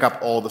would pick up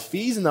all the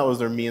fees, and that was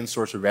their main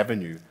source of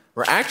revenue.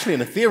 Where actually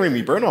in Ethereum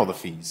we burn all the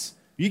fees.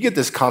 You get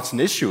this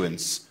constant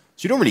issuance,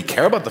 so you don't really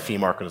care about the fee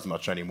market as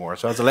much anymore.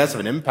 So it has less of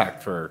an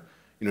impact for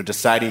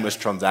deciding which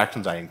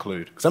transactions I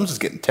include, because I'm just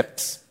getting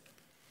tips.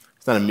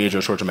 It's not a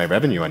major source of my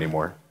revenue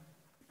anymore.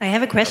 I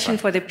have a question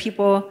for the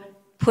people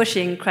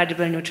pushing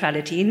credible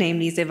neutrality,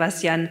 namely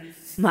Sebastian,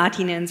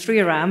 Martin, and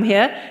Sriram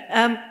here.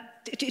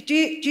 Do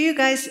you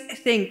guys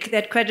think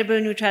that credible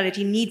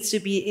neutrality needs to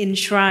be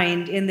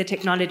enshrined in the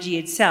technology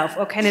itself,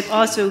 or can it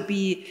also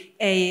be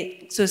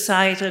a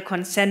societal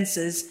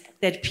consensus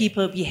that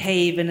people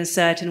behave in a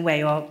certain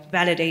way, or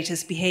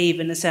validators behave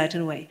in a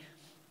certain way?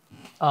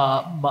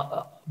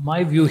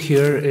 My view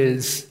here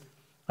is,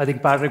 I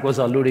think Patrick was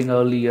alluding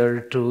earlier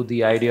to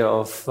the idea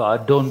of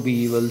don't be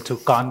evil to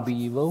can't be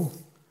evil.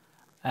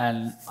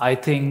 And I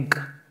think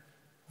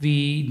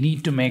we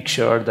need to make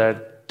sure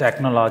that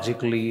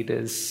technologically it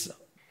is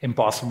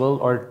impossible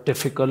or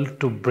difficult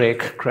to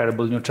break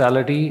credible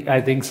neutrality. I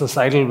think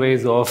societal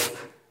ways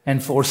of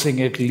enforcing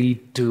it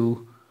lead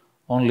to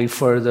only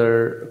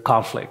further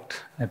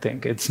conflict. I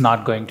think it's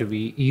not going to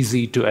be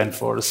easy to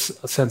enforce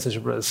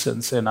censorship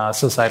resistance in a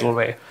societal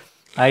way.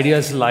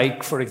 Ideas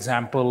like, for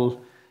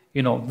example,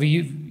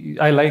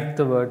 I like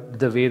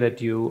the way that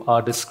you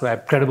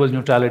describe credible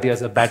neutrality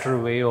as a better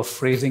way of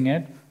phrasing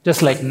it,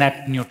 just like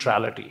net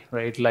neutrality,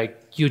 right? Like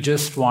you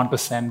just want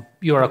to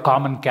you're a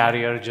common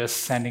carrier just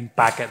sending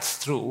packets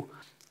through.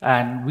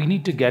 And we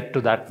need to get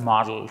to that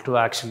model to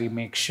actually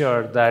make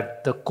sure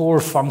that the core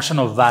function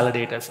of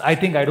validators, I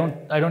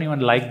don't even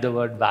like the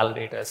word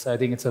validators. I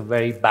think it's a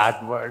very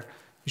bad word.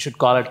 You should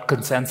call it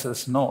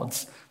consensus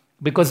nodes.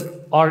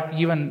 Or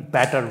even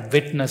better,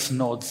 witness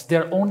nodes.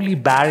 They're only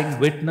bearing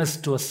witness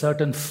to a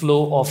certain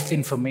flow of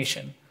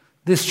information.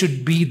 This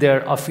should be their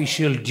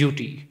official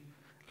duty.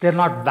 They're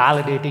not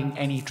validating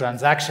any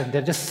transaction.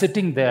 They're just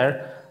sitting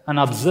there and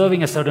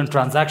observing a certain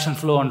transaction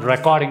flow and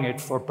recording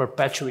it for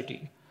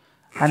perpetuity.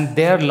 And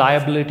their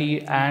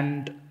liability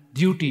and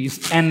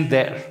duties end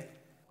there.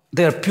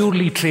 They're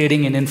purely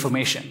trading in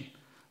information.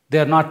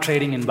 They're not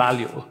trading in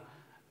value.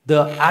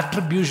 The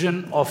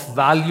attribution of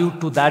value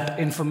to that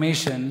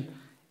information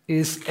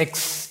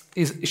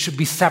should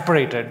be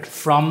separated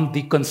from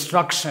the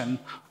construction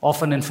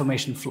of an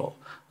information flow.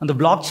 And the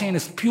blockchain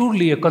is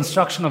purely a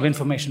construction of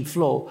information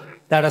flow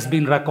that has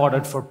been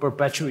recorded for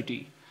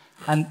perpetuity.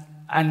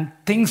 And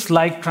things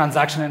like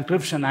transaction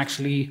encryption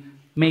actually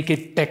make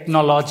it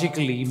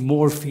technologically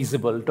more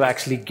feasible to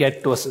actually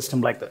get to a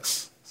system like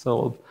this.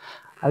 So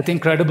I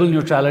think credible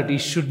neutrality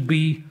should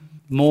be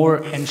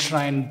more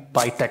enshrined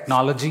by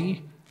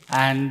technology,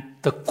 and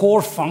the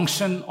core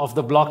function of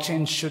the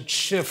blockchain should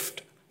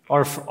shift,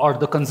 or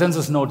the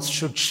consensus nodes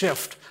should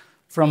shift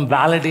from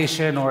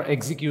validation or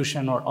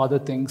execution or other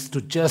things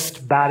to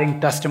just bearing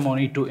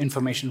testimony to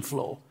information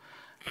flow.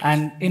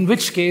 And in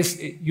which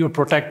case, you're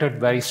protected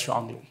very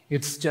strongly.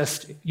 It's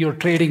just you're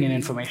trading in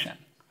information.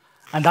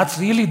 And that's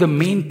really the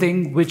main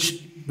thing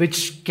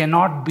which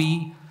cannot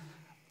be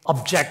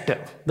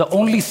objective. The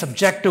only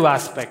subjective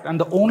aspect, and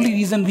the only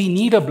reason we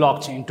need a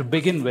blockchain to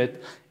begin with,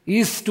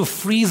 is to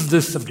freeze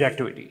this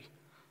subjectivity.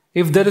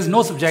 If there is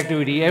no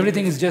subjectivity,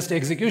 everything is just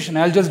execution.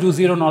 I'll just do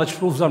zero-knowledge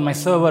proofs on my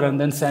server and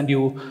then send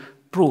you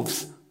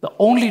proofs. The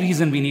only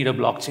reason we need a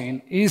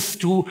blockchain is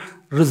to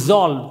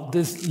resolve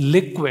this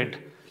liquid,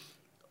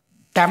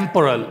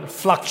 temporal,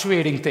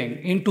 fluctuating thing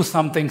into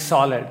something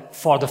solid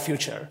for the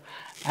future.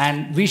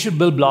 And we should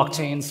build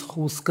blockchains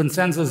whose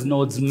consensus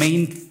node's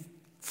main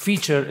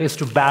feature is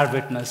to bear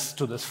witness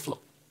to this flow.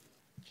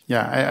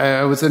 Yeah,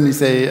 I would certainly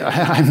say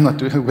I'm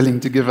not willing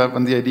to give up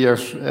on the idea of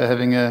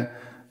having a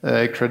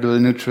credible,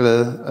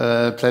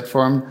 neutral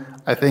platform.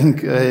 I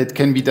think it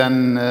can be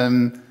done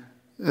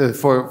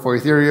for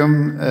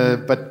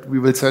Ethereum, but we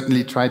will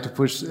certainly try to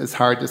push as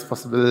hard as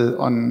possible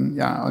on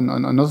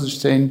Gnosis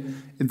Chain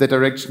in that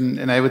direction.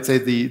 And I would say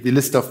the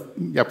list of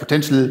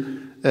potential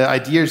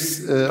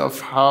ideas of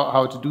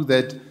how to do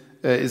that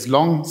is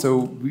long.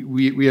 So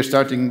we are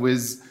starting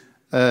with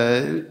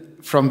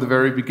from the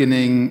very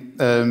beginning,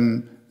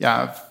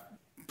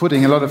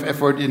 putting a lot of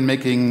effort in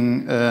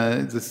making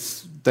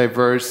this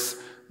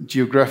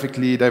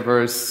geographically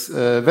diverse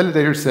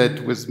validator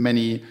set with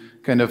many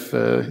kind of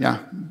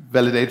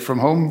validate from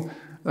home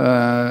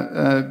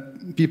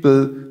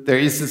people. There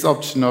is this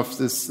option of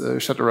this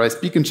shutterized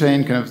beacon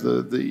chain, kind of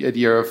the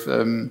idea of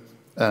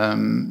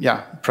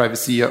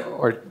privacy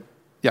or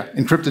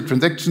encrypted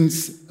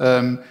transactions.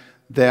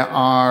 There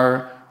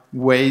are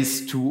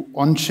ways to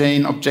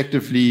on-chain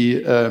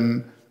objectively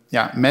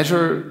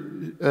measure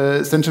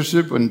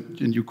censorship, and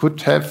you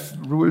could have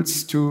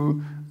rules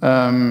to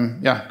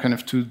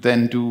to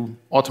then do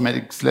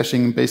automatic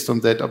slashing based on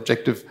that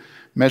objective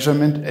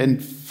measurement.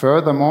 And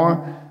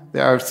furthermore,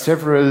 there are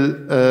several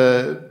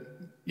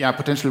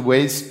potential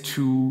ways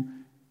to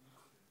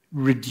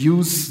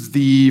reduce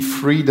the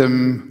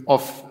freedom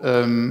of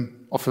a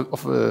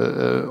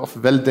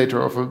validator,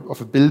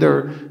 of a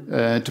builder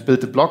to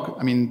build a block.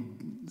 I mean,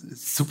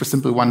 super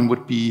simple one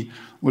would be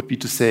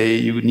to say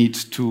you need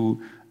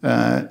to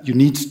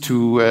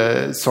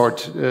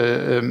sort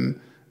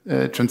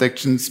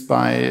transactions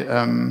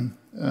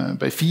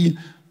by fee,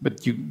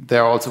 but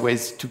there are also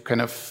ways to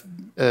kind of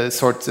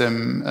sort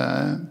them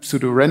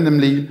pseudo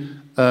randomly.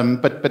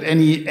 But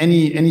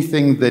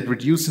anything that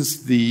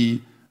reduces the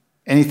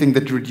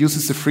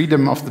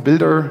freedom of the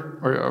builder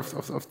or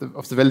of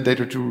the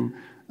validator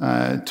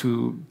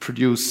to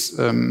produce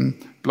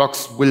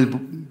blocks will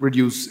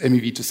reduce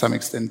MEV to some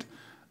extent.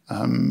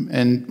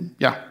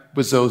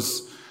 With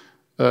those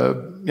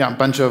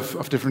bunch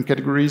of different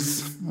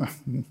categories,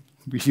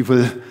 we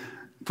will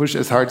push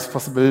as hard as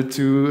possible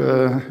to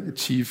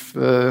achieve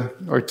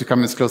or to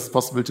come as close as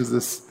possible to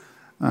this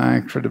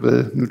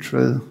credible,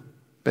 neutral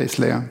base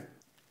layer.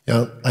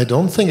 Yeah, I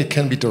don't think it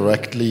can be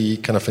directly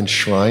kind of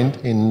enshrined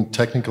in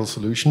technical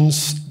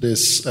solutions,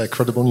 this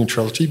credible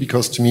neutrality,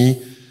 because to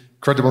me,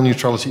 credible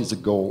neutrality is a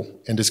goal,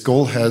 and this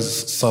goal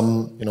has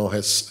some,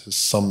 has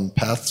some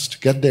paths to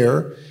get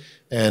there,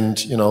 and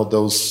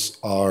those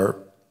are,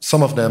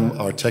 some of them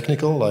are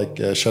technical, like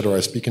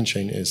Shadowized Beacon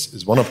Chain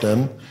is one of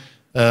them,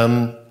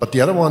 but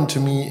the other one to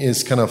me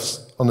is kind of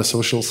on the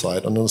social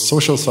side. On the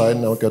social side,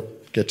 now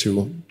get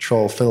to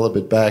troll Phil a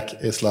bit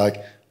back, is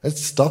like, let's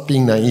stop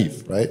being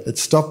naive, right?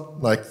 Let's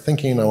stop like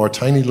thinking in our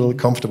tiny little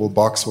comfortable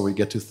box where we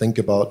get to think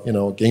about,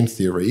 game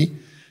theory.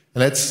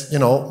 And let's,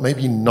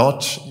 maybe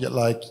not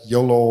like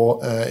YOLO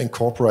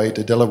incorporate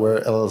a Delaware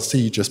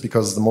LLC just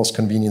because it's the most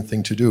convenient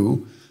thing to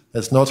do.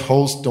 Let's not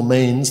host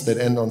domains that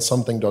end on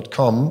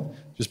something.com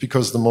just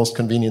because it's the most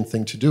convenient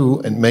thing to do,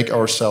 and make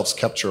ourselves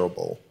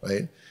capturable,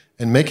 right?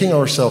 And making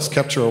ourselves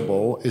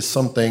capturable is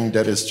something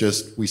that is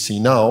just, we see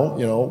now,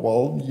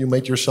 you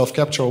made yourself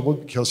capturable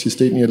because you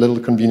stayed in your little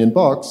convenient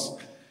box.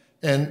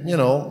 And,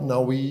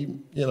 now we,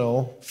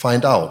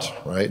 find out,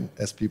 right,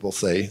 as people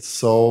say.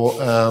 So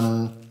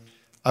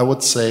I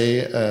would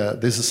say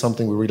this is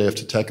something we really have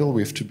to tackle.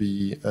 We have to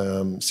be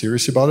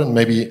serious about it. And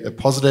maybe a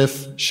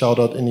positive shout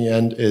out in the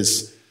end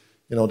is,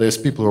 there's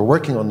people who are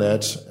working on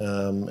that,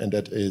 and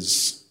that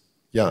is,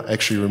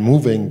 actually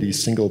removing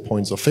these single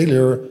points of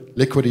failure.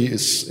 Liquidity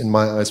is, in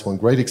my eyes, one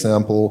great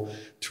example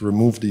to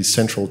remove these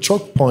central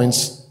choke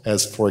points,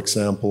 as, for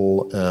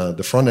example,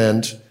 the front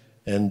end,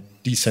 and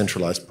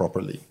decentralize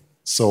properly.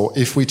 So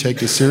if we take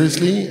this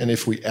seriously, and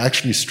if we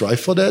actually strive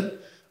for that,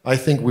 I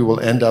think we will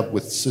end up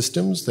with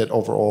systems that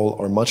overall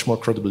are much more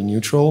credibly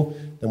neutral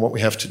than what we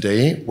have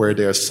today, where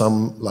there's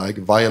some like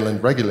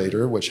violent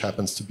regulator, which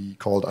happens to be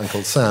called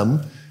Uncle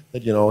Sam,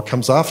 that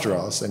comes after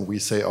us, and we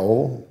say,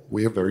 "Oh,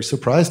 we are very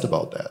surprised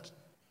about that."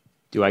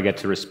 Do I get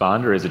to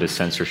respond, or is it a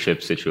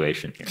censorship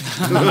situation here?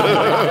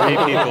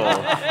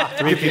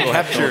 three people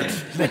captured.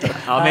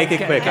 I'll make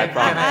it quick, I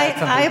promise.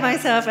 I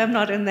myself am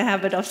not in the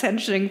habit of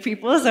censoring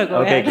people, so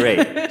go ahead. Okay,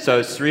 great.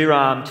 So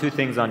Sriram, two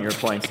things on your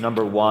points.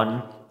 Number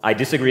one, I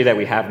disagree that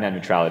we have net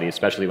neutrality,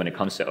 especially when it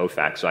comes to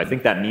OFAC. So I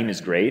think that meme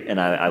is great,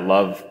 and I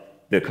love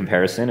the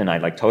comparison, and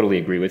I totally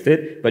agree with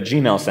it. But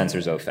Gmail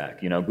censors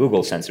OFAC,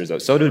 Google censors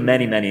OFAC. So do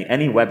many.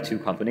 Any Web 2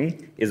 company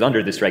is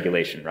under this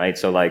regulation, right?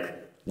 So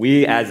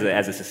we as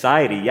a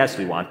society, yes,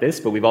 we want this,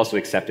 but we've also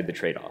accepted the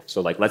trade-off.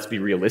 So let's be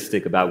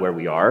realistic about where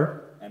we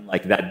are, and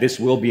that this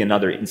will be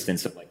another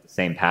instance of the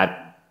same pattern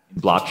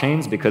in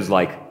blockchains, because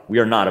we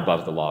are not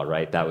above the law,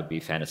 right? That would be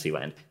fantasy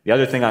land. The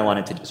other thing I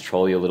wanted to just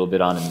troll you a little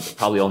bit on, and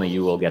probably only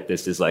you will get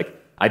this, is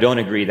I don't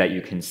agree that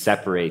you can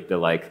separate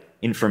the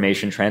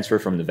information transfer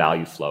from the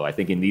value flow. I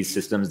think in these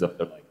systems, they're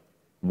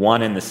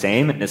one and the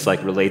same, and this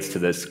relates to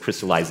this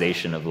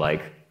crystallization of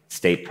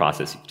state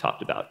process you've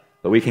talked about.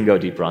 But we can go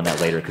deeper on that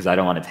later, because I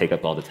don't want to take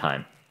up all the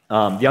time.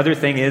 The other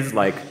thing is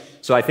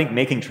so I think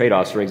making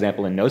trade-offs, for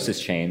example, in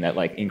Gnosis chain that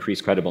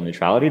increase credible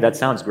neutrality, that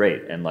sounds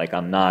great, and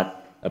I'm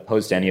not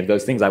opposed to any of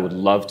those things. I would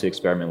love to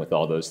experiment with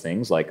all those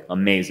things,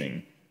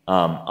 amazing.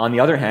 On the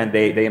other hand,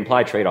 they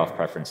imply trade-off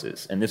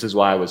preferences, and this is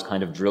why I was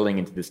kind of drilling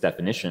into this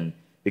definition,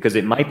 because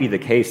it might be the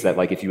case that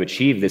if you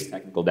achieve this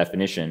technical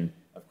definition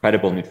of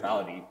credible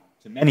neutrality,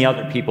 to many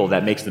other people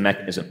that makes the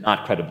mechanism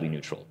not credibly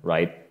neutral,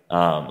 right?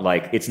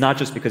 It's not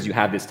just because you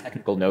have this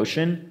technical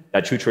notion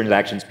that true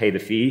transactions pay the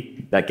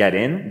fee that get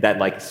in,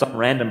 that some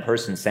random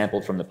person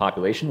sampled from the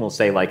population will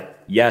say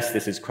yes,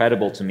 this is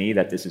credible to me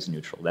that this is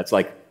neutral. That's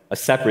a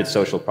separate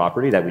social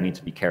property that we need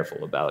to be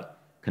careful about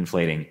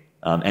conflating.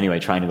 Anyway,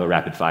 trying to go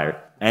rapid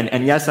fire.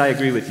 And yes, I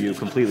agree with you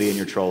completely in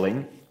your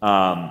trolling.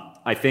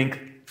 I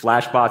think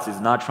Flashbots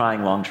is not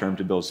trying long-term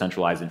to build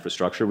centralized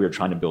infrastructure. We are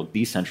trying to build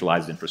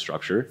decentralized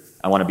infrastructure.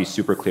 I want to be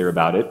super clear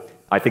about it.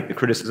 I think the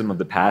criticism of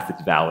the path is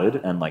valid,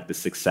 and the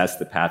success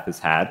the path has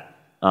had.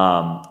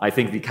 I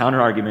think the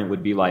counter-argument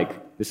would be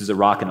this is a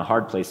rock and a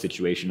hard place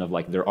situation of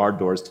there are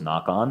doors to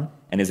knock on,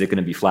 and is it going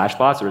to be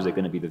Flashbots or is it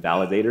going to be the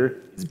validator?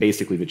 Is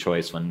basically the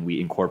choice when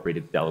we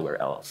incorporated the Delaware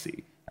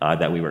LLC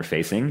that we were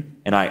facing.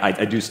 And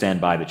I do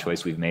stand by the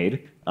choice we've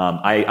made.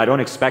 I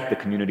don't expect the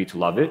community to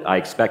love it. I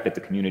expect that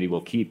the community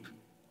will keep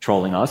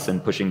trolling us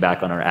and pushing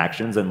back on our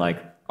actions, and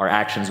our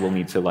actions will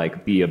need to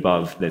be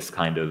above this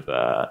kind of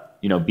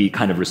be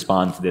kind of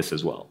respond to this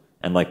as well,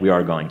 and we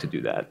are going to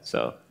do that.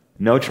 So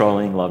no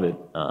trolling, love it,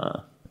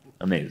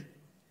 amazing.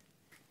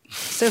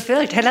 So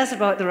Phil, tell us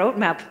about the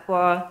roadmap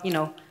for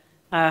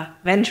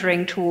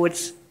venturing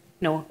towards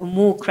a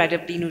more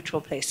credibly neutral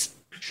place.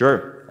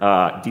 Sure.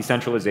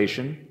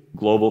 Decentralization,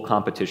 global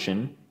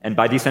competition, and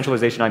by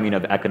decentralization I mean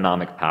of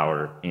economic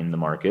power in the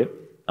market,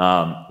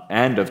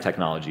 and of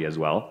technology as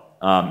well.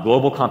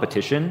 Global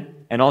competition,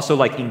 and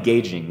also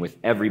engaging with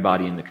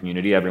everybody in the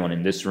community, everyone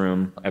in this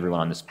room,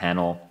 everyone on this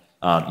panel.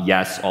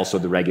 Yes, also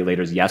the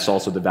regulators. Yes,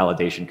 also the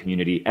validation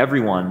community.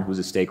 Everyone who's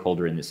a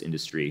stakeholder in this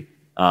industry.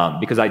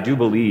 Because I do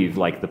believe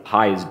the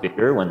pie is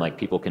bigger when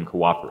people can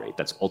cooperate.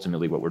 That's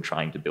ultimately what we're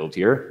trying to build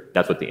here.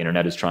 That's what the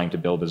internet is trying to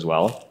build as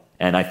well.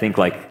 And I think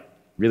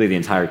really the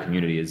entire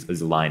community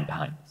is aligned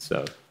behind it.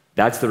 So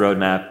that's the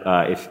roadmap.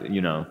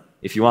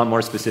 If you want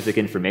more specific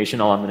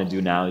information, all I'm going to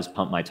do now is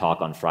pump my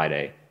talk on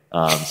Friday.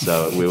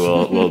 So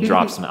we'll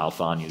drop some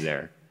alpha on you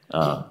there.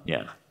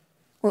 Yeah.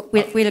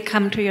 We'll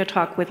come to your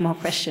talk with more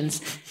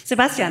questions.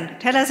 Sebastian,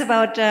 tell us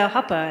about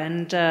Hopper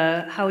and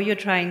how you're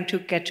trying to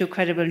get to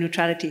credible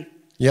neutrality.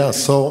 Yeah,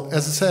 so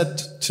as I said,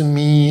 to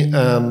me,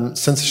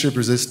 censorship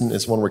resistant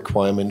is one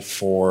requirement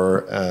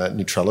for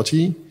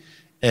neutrality.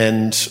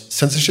 And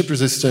censorship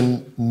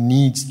resistant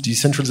needs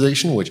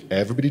decentralization, which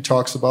everybody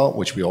talks about,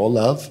 which we all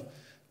love.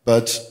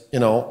 But,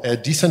 a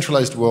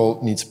decentralized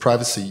world needs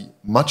privacy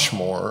much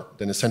more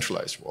than a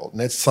centralized world. And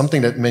that's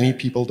something that many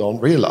people don't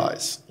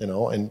realize,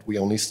 and we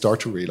only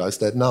start to realize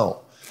that now.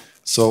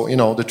 So,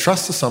 the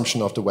trust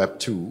assumption of the Web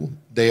 2,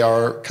 they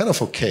are kind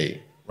of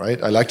okay,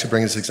 right? I like to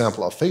bring this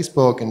example of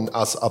Facebook and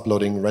us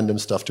uploading random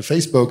stuff to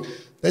Facebook.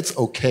 That's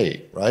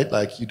okay, right?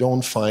 Like, you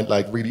don't find,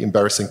 really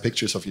embarrassing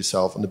pictures of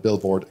yourself on the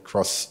billboard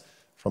across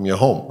from your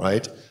home,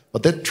 right?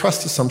 But that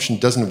trust assumption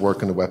doesn't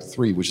work in the Web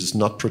 3, which is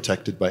not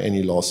protected by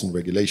any laws and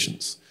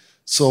regulations.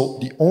 So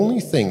the only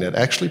thing that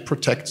actually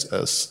protects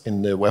us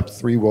in the Web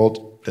 3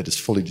 world that is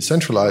fully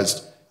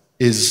decentralized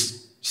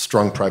is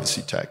strong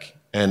privacy tech.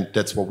 And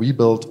that's what we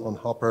built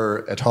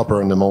at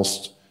Hopper in the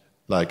most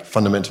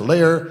fundamental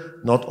layer.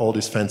 Not all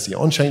this fancy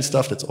on-chain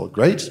stuff, that's all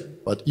great,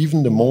 but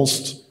even the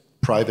most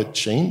private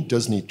chain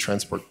does need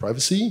transport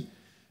privacy.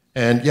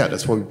 And yeah,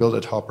 that's what we built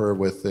at Hopper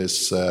with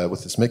this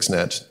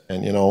MixNet.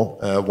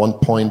 And one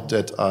point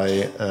that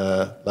I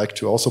like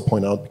to also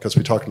point out, because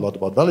we talked a lot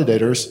about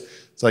validators,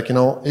 it's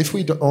if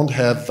we don't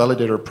have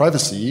validator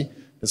privacy,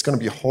 there's going to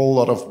be a whole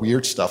lot of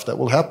weird stuff that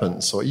will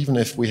happen. So even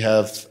if we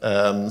have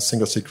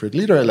single secret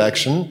leader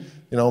election,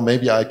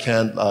 maybe I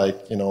can't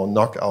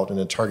knock out in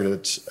a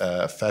targeted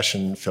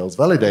fashion Phil's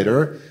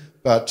validator.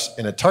 But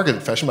in a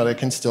targeted fashion, but I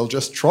can still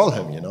just troll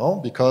him,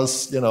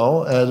 because,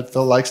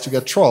 Phil likes to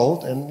get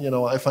trolled, and,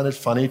 I find it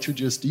funny to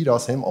just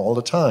DDoS him all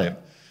the time.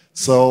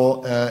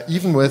 So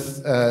even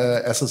with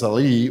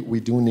SSLE, we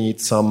do need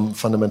some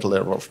fundamental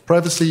layer of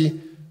privacy.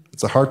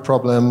 It's a hard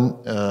problem,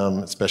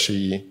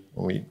 especially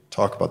when we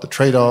talk about the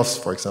trade-offs,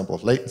 for example,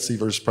 of latency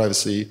versus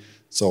privacy.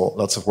 So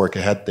lots of work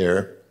ahead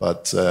there,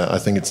 but I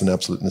think it's an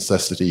absolute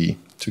necessity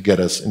to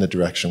get us in a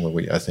direction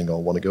where I think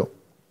all want to go.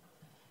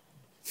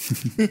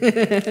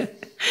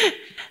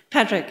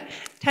 Patrick,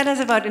 tell us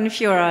about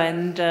Infura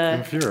and...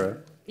 Infura?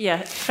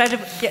 Yeah,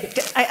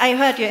 I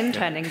heard you're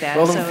interning there.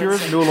 Well, Infura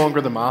is no longer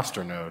the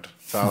master node,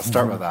 so I'll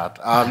start with that.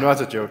 No,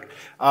 that's a joke.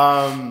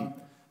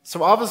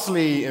 So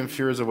obviously,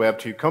 Infura is a Web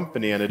 2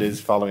 company, and it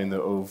is following the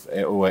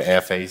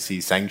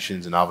OFAC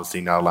sanctions, and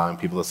obviously not allowing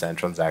people to send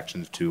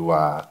transactions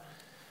to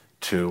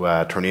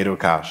Tornado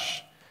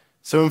Cash.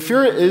 So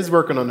Infura is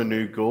working on a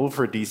new goal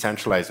for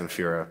decentralized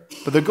Infura,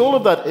 but the goal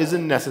of that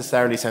isn't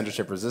necessarily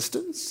censorship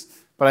resistance.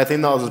 But I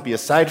think that'll just be a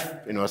side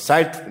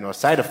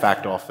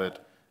effect of it,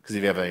 because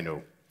if you have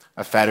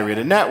a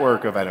federated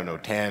network of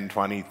 10,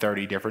 20,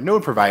 30 different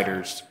node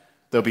providers,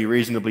 they'll be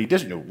reasonably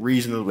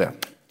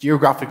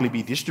geographically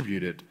be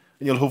distributed,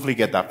 and you'll hopefully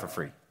get that for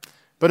free.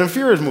 But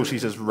Infura is mostly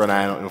just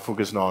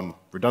focusing on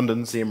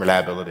redundancy and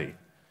reliability.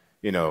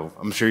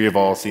 I'm sure you've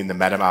all seen the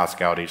MetaMask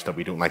outage that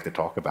we don't like to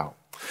talk about.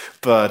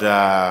 But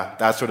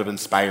that sort of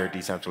inspired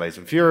decentralized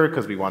Infura,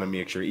 because we want to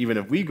make sure even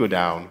if we go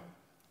down,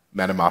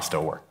 MetaMask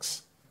still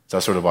works. So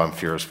that's sort of what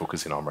Infura is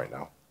focusing on right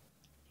now.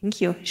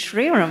 Thank you.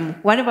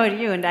 Sriram, what about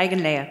you and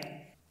EigenLayer?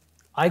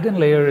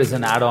 EigenLayer is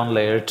an add-on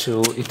layer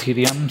to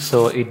Ethereum,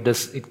 so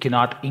it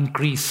cannot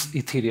increase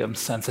Ethereum's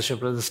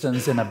censorship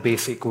resistance in a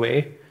basic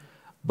way.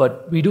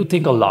 But we do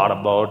think a lot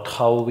about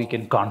how we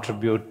can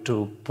contribute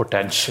to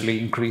potentially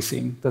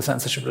increasing the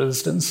censorship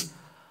resistance.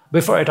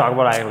 Before I talk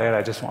about EigenLayer,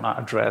 I just want to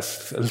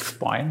address Phil's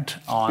point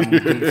on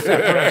the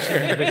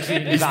separation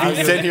between value.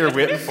 He's sitting here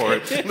waiting for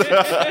it.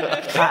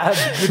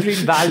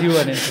 Between value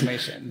and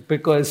information,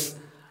 because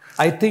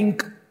I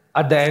think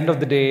at the end of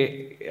the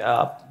day,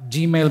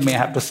 Gmail may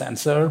have to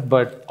censor,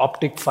 but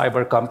optic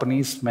fiber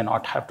companies may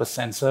not have to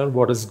censor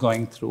what is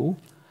going through.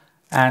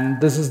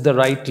 And this is the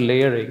right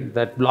layering,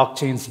 that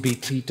blockchains be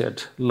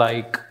treated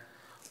like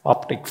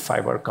optic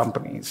fiber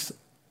companies,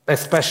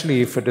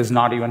 especially if it is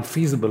not even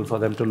feasible for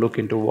them to look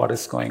into what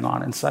is going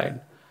on inside.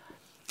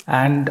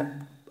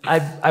 And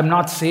I'm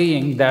not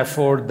saying,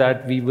 therefore,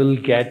 that we will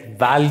get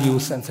value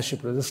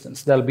censorship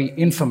resistance. There'll be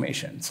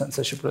information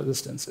censorship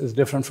resistance is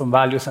different from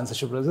value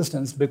censorship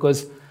resistance,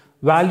 because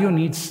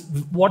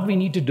what we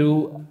need to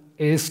do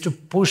is to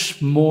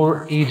push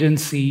more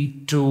agency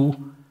to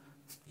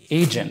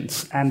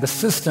agents, and the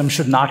system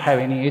should not have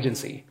any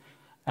agency.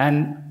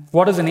 And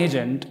what is an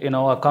agent?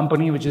 A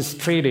company which is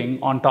trading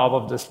on top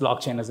of this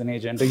blockchain as an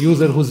agent, a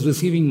user who's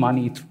receiving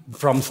money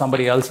from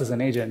somebody else as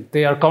an agent.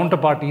 They are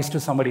counterparties to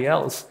somebody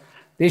else.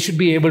 They should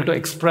be able to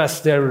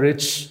express their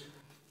rich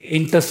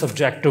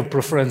intersubjective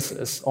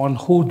preferences on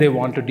who they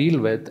want to deal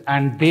with,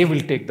 and they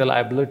will take the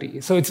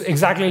liability. So it's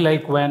exactly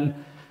like when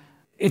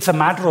it's a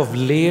matter of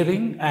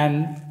layering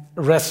and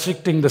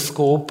restricting the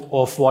scope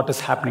of what is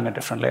happening at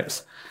different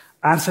layers.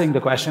 answering the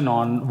question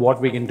on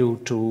what we can do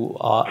to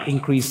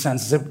increase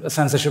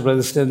censorship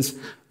resistance,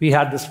 we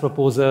had this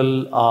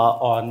proposal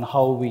on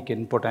how we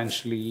can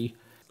potentially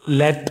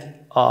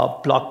let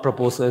block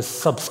proposers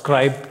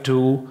subscribe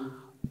to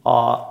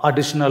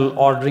additional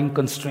ordering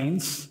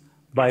constraints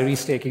by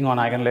restaking on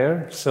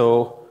EigenLayer.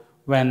 So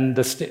when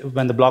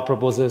the block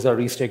proposers are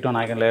restaked on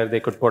EigenLayer, they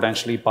could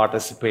potentially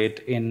participate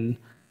in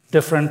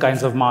different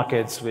kinds of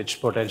markets,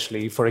 which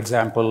potentially, for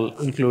example,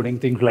 including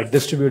things like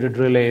distributed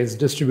relays,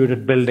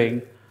 distributed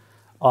building.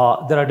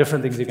 There are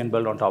different things you can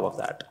build on top of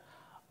that.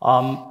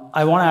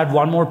 I want to add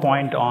one more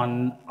point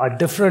on a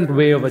different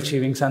way of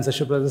achieving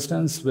censorship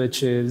resistance,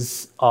 which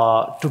is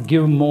to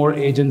give more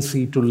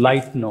agency to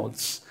light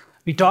nodes.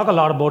 We talk a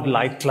lot about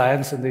light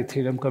clients in the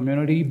Ethereum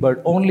community,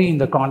 but only in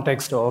the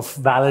context of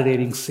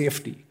validating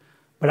safety.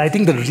 But I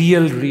think the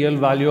real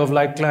value of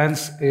light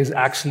clients is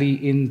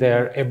actually in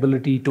their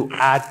ability to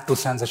add to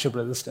censorship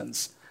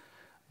resistance.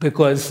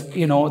 Because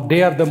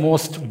they are the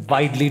most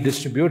widely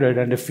distributed,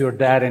 and if you're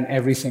there in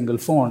every single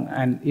phone,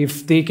 and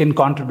if they can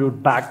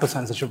contribute back to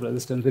censorship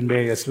resistance in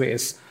various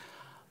ways,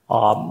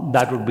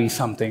 that would be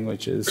something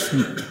which is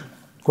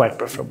quite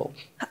preferable.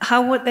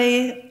 How would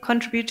they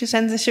contribute to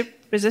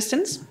censorship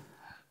resistance?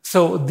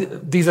 So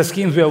these are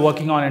schemes we are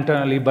working on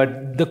internally,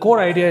 but the core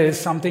idea is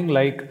something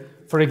like,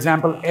 for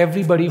example,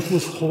 everybody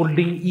who's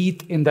holding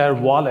ETH in their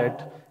wallet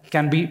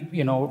can be,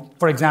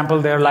 for example,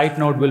 their light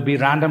node will be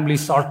randomly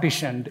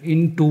sortitioned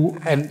into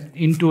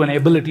an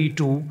ability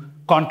to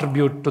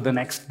contribute to the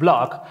next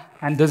block.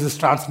 And this is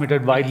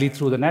transmitted widely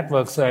through the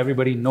network, so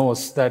everybody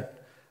knows that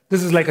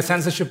this is like a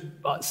censorship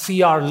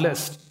CR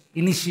list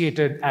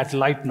initiated at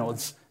light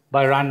nodes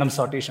by random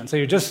sortation. So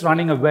you're just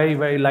running a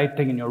very light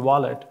thing in your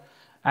wallet.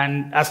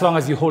 And as long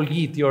as you hold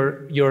ETH,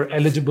 you're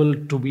eligible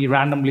to be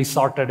randomly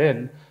sorted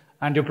in.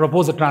 And you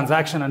propose a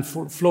transaction and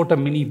float a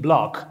mini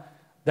block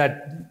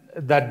that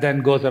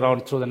then goes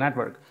around through the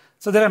network.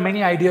 So there are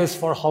many ideas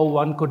for how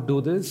one could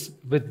do this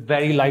with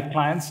very light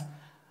clients.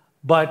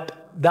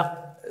 But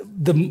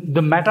the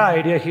meta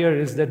idea here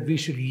is that we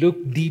should look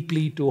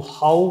deeply to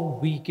how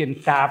we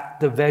can tap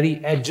the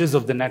very edges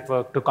of the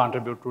network to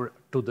contribute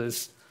to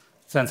this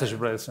censorship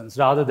resistance,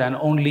 rather than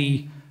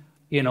only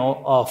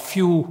a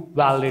few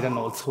validator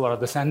nodes who are at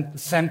the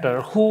center,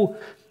 who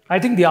I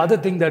think the other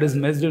thing that is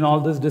missed in all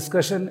this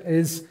discussion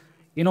is,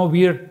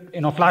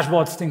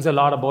 Flashbots thinks a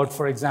lot about,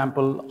 for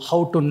example,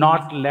 how to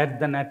not let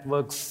the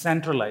networks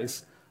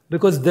centralize,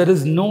 because there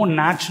is no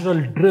natural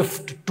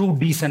drift to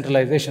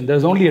decentralization.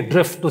 There's only a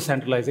drift to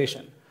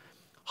centralization.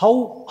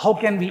 How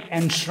can we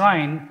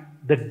enshrine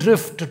the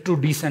drift to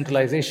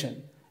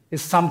decentralization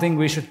is something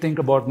we should think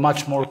about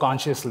much more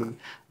consciously,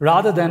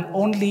 rather than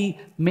only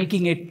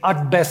making it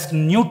at best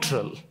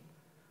neutral.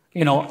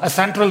 A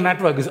central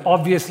network is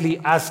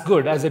obviously as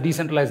good as a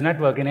decentralized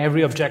network in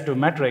every objective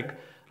metric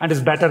and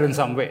is better in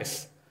some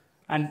ways.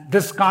 And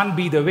this can't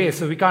be the way,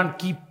 so we can't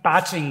keep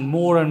patching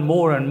more and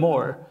more and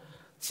more.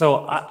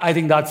 So I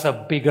think that's a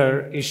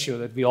bigger issue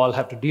that we all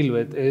have to deal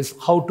with, is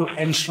how to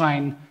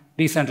enshrine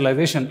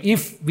decentralization.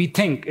 If we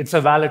think it's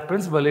a valid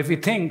principle, if we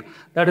think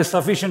that is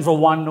sufficient for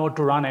one node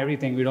to run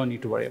everything, we don't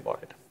need to worry about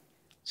it.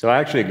 So I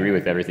actually agree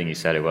with everything you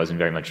said. It wasn't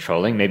very much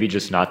trolling, maybe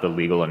just not the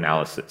legal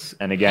analysis.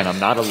 And again, I'm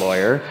not a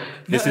lawyer.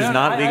 This is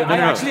not legal. I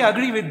actually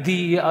agree with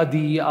the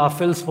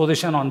Phil's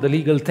position on the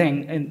legal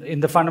thing in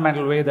the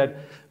fundamental way that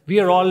we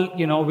are all,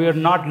 we are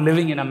not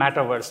living in a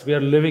metaverse. We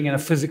are living in a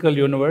physical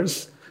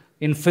universe,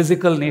 in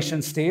physical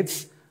nation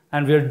states,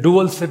 and we are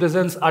dual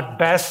citizens at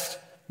best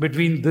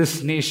between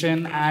this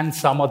nation and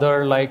some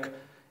other like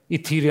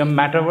Ethereum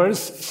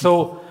metaverse.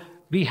 So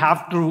we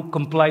have to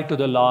comply to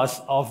the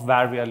laws of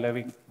where we are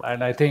living.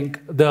 And I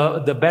think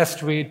the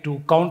best way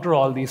to counter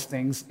all these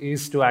things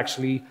is to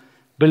actually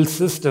build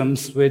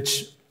systems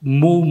which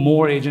move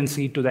more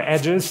agency to the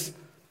edges.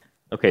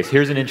 Okay, so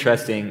here's an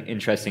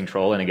interesting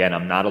troll. And again,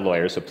 I'm not a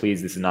lawyer, so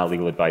please, this is not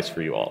legal advice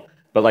for you all.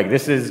 But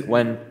this is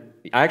when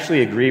I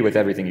actually agree with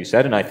everything you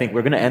said, and I think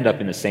we're going to end up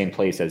in the same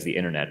place as the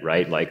internet,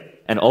 right?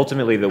 And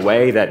ultimately, the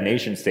way that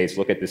nation states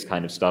look at this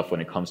kind of stuff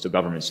when it comes to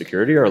government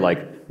security are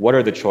what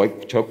are the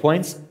choke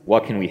points,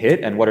 what can we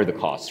hit, and what are the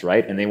costs,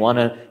 right? And they want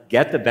to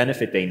get the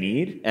benefit they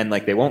need, and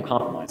they won't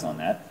compromise on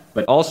that,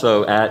 but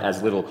also at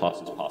as little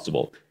cost as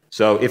possible.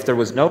 So if there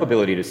was no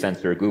ability to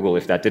censor Google,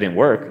 if that didn't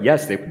work,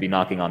 yes, they would be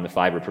knocking on the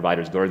fiber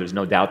provider's door. There's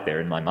no doubt there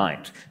in my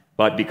mind.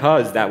 But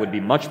because that would be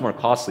much more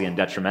costly and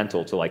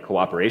detrimental to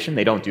cooperation,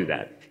 they don't do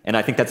that. And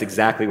I think that's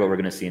exactly what we're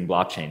going to see in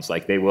blockchains.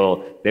 They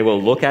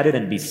will look at it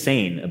and be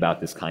sane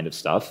about this kind of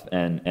stuff,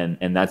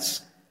 and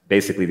that's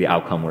basically the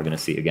outcome we're going to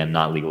see. Again,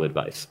 not legal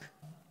advice.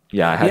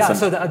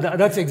 So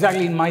that's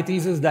exactly in my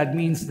thesis. That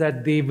means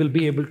that they will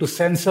be able to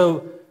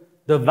censor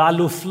the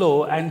value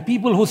flow, and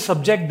people who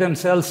subject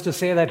themselves to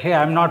say that, hey,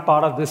 I'm not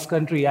part of this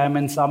country, I'm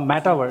in some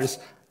metaverse,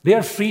 they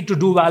are free to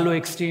do value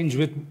exchange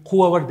with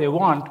whoever they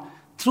want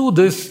through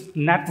this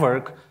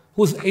network,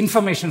 whose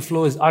information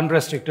flow is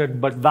unrestricted,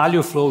 but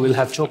value flow will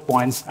have choke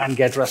points and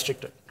get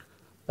restricted.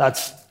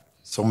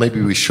 So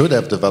maybe we should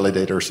have the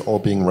validators all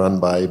being run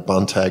by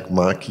Bontek,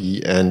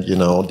 Maki, and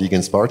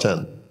Deegan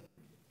Spartan.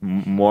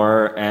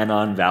 more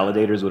anon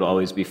validators would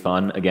always be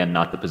fun. Again,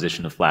 not the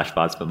position of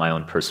Flashbots, but my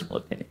own personal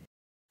opinion.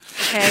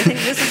 Okay, I think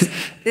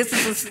this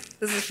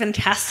is a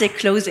fantastic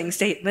closing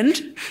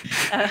statement.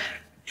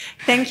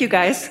 Thank you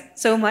guys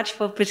so much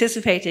for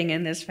participating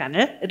in this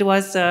panel. It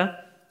was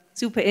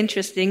super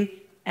interesting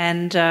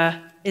and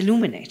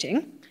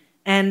illuminating.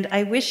 And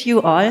I wish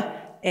you all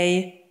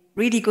a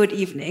really good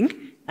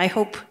evening. I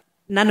hope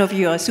none of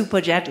you are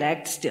super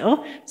jet-lagged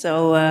still.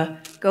 So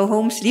go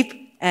home, sleep,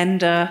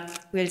 and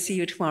we'll see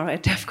you tomorrow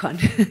at DEF CON.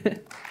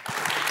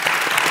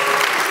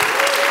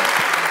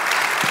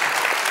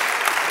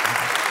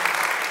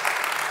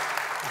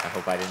 I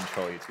hope I didn't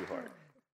troll you too hard.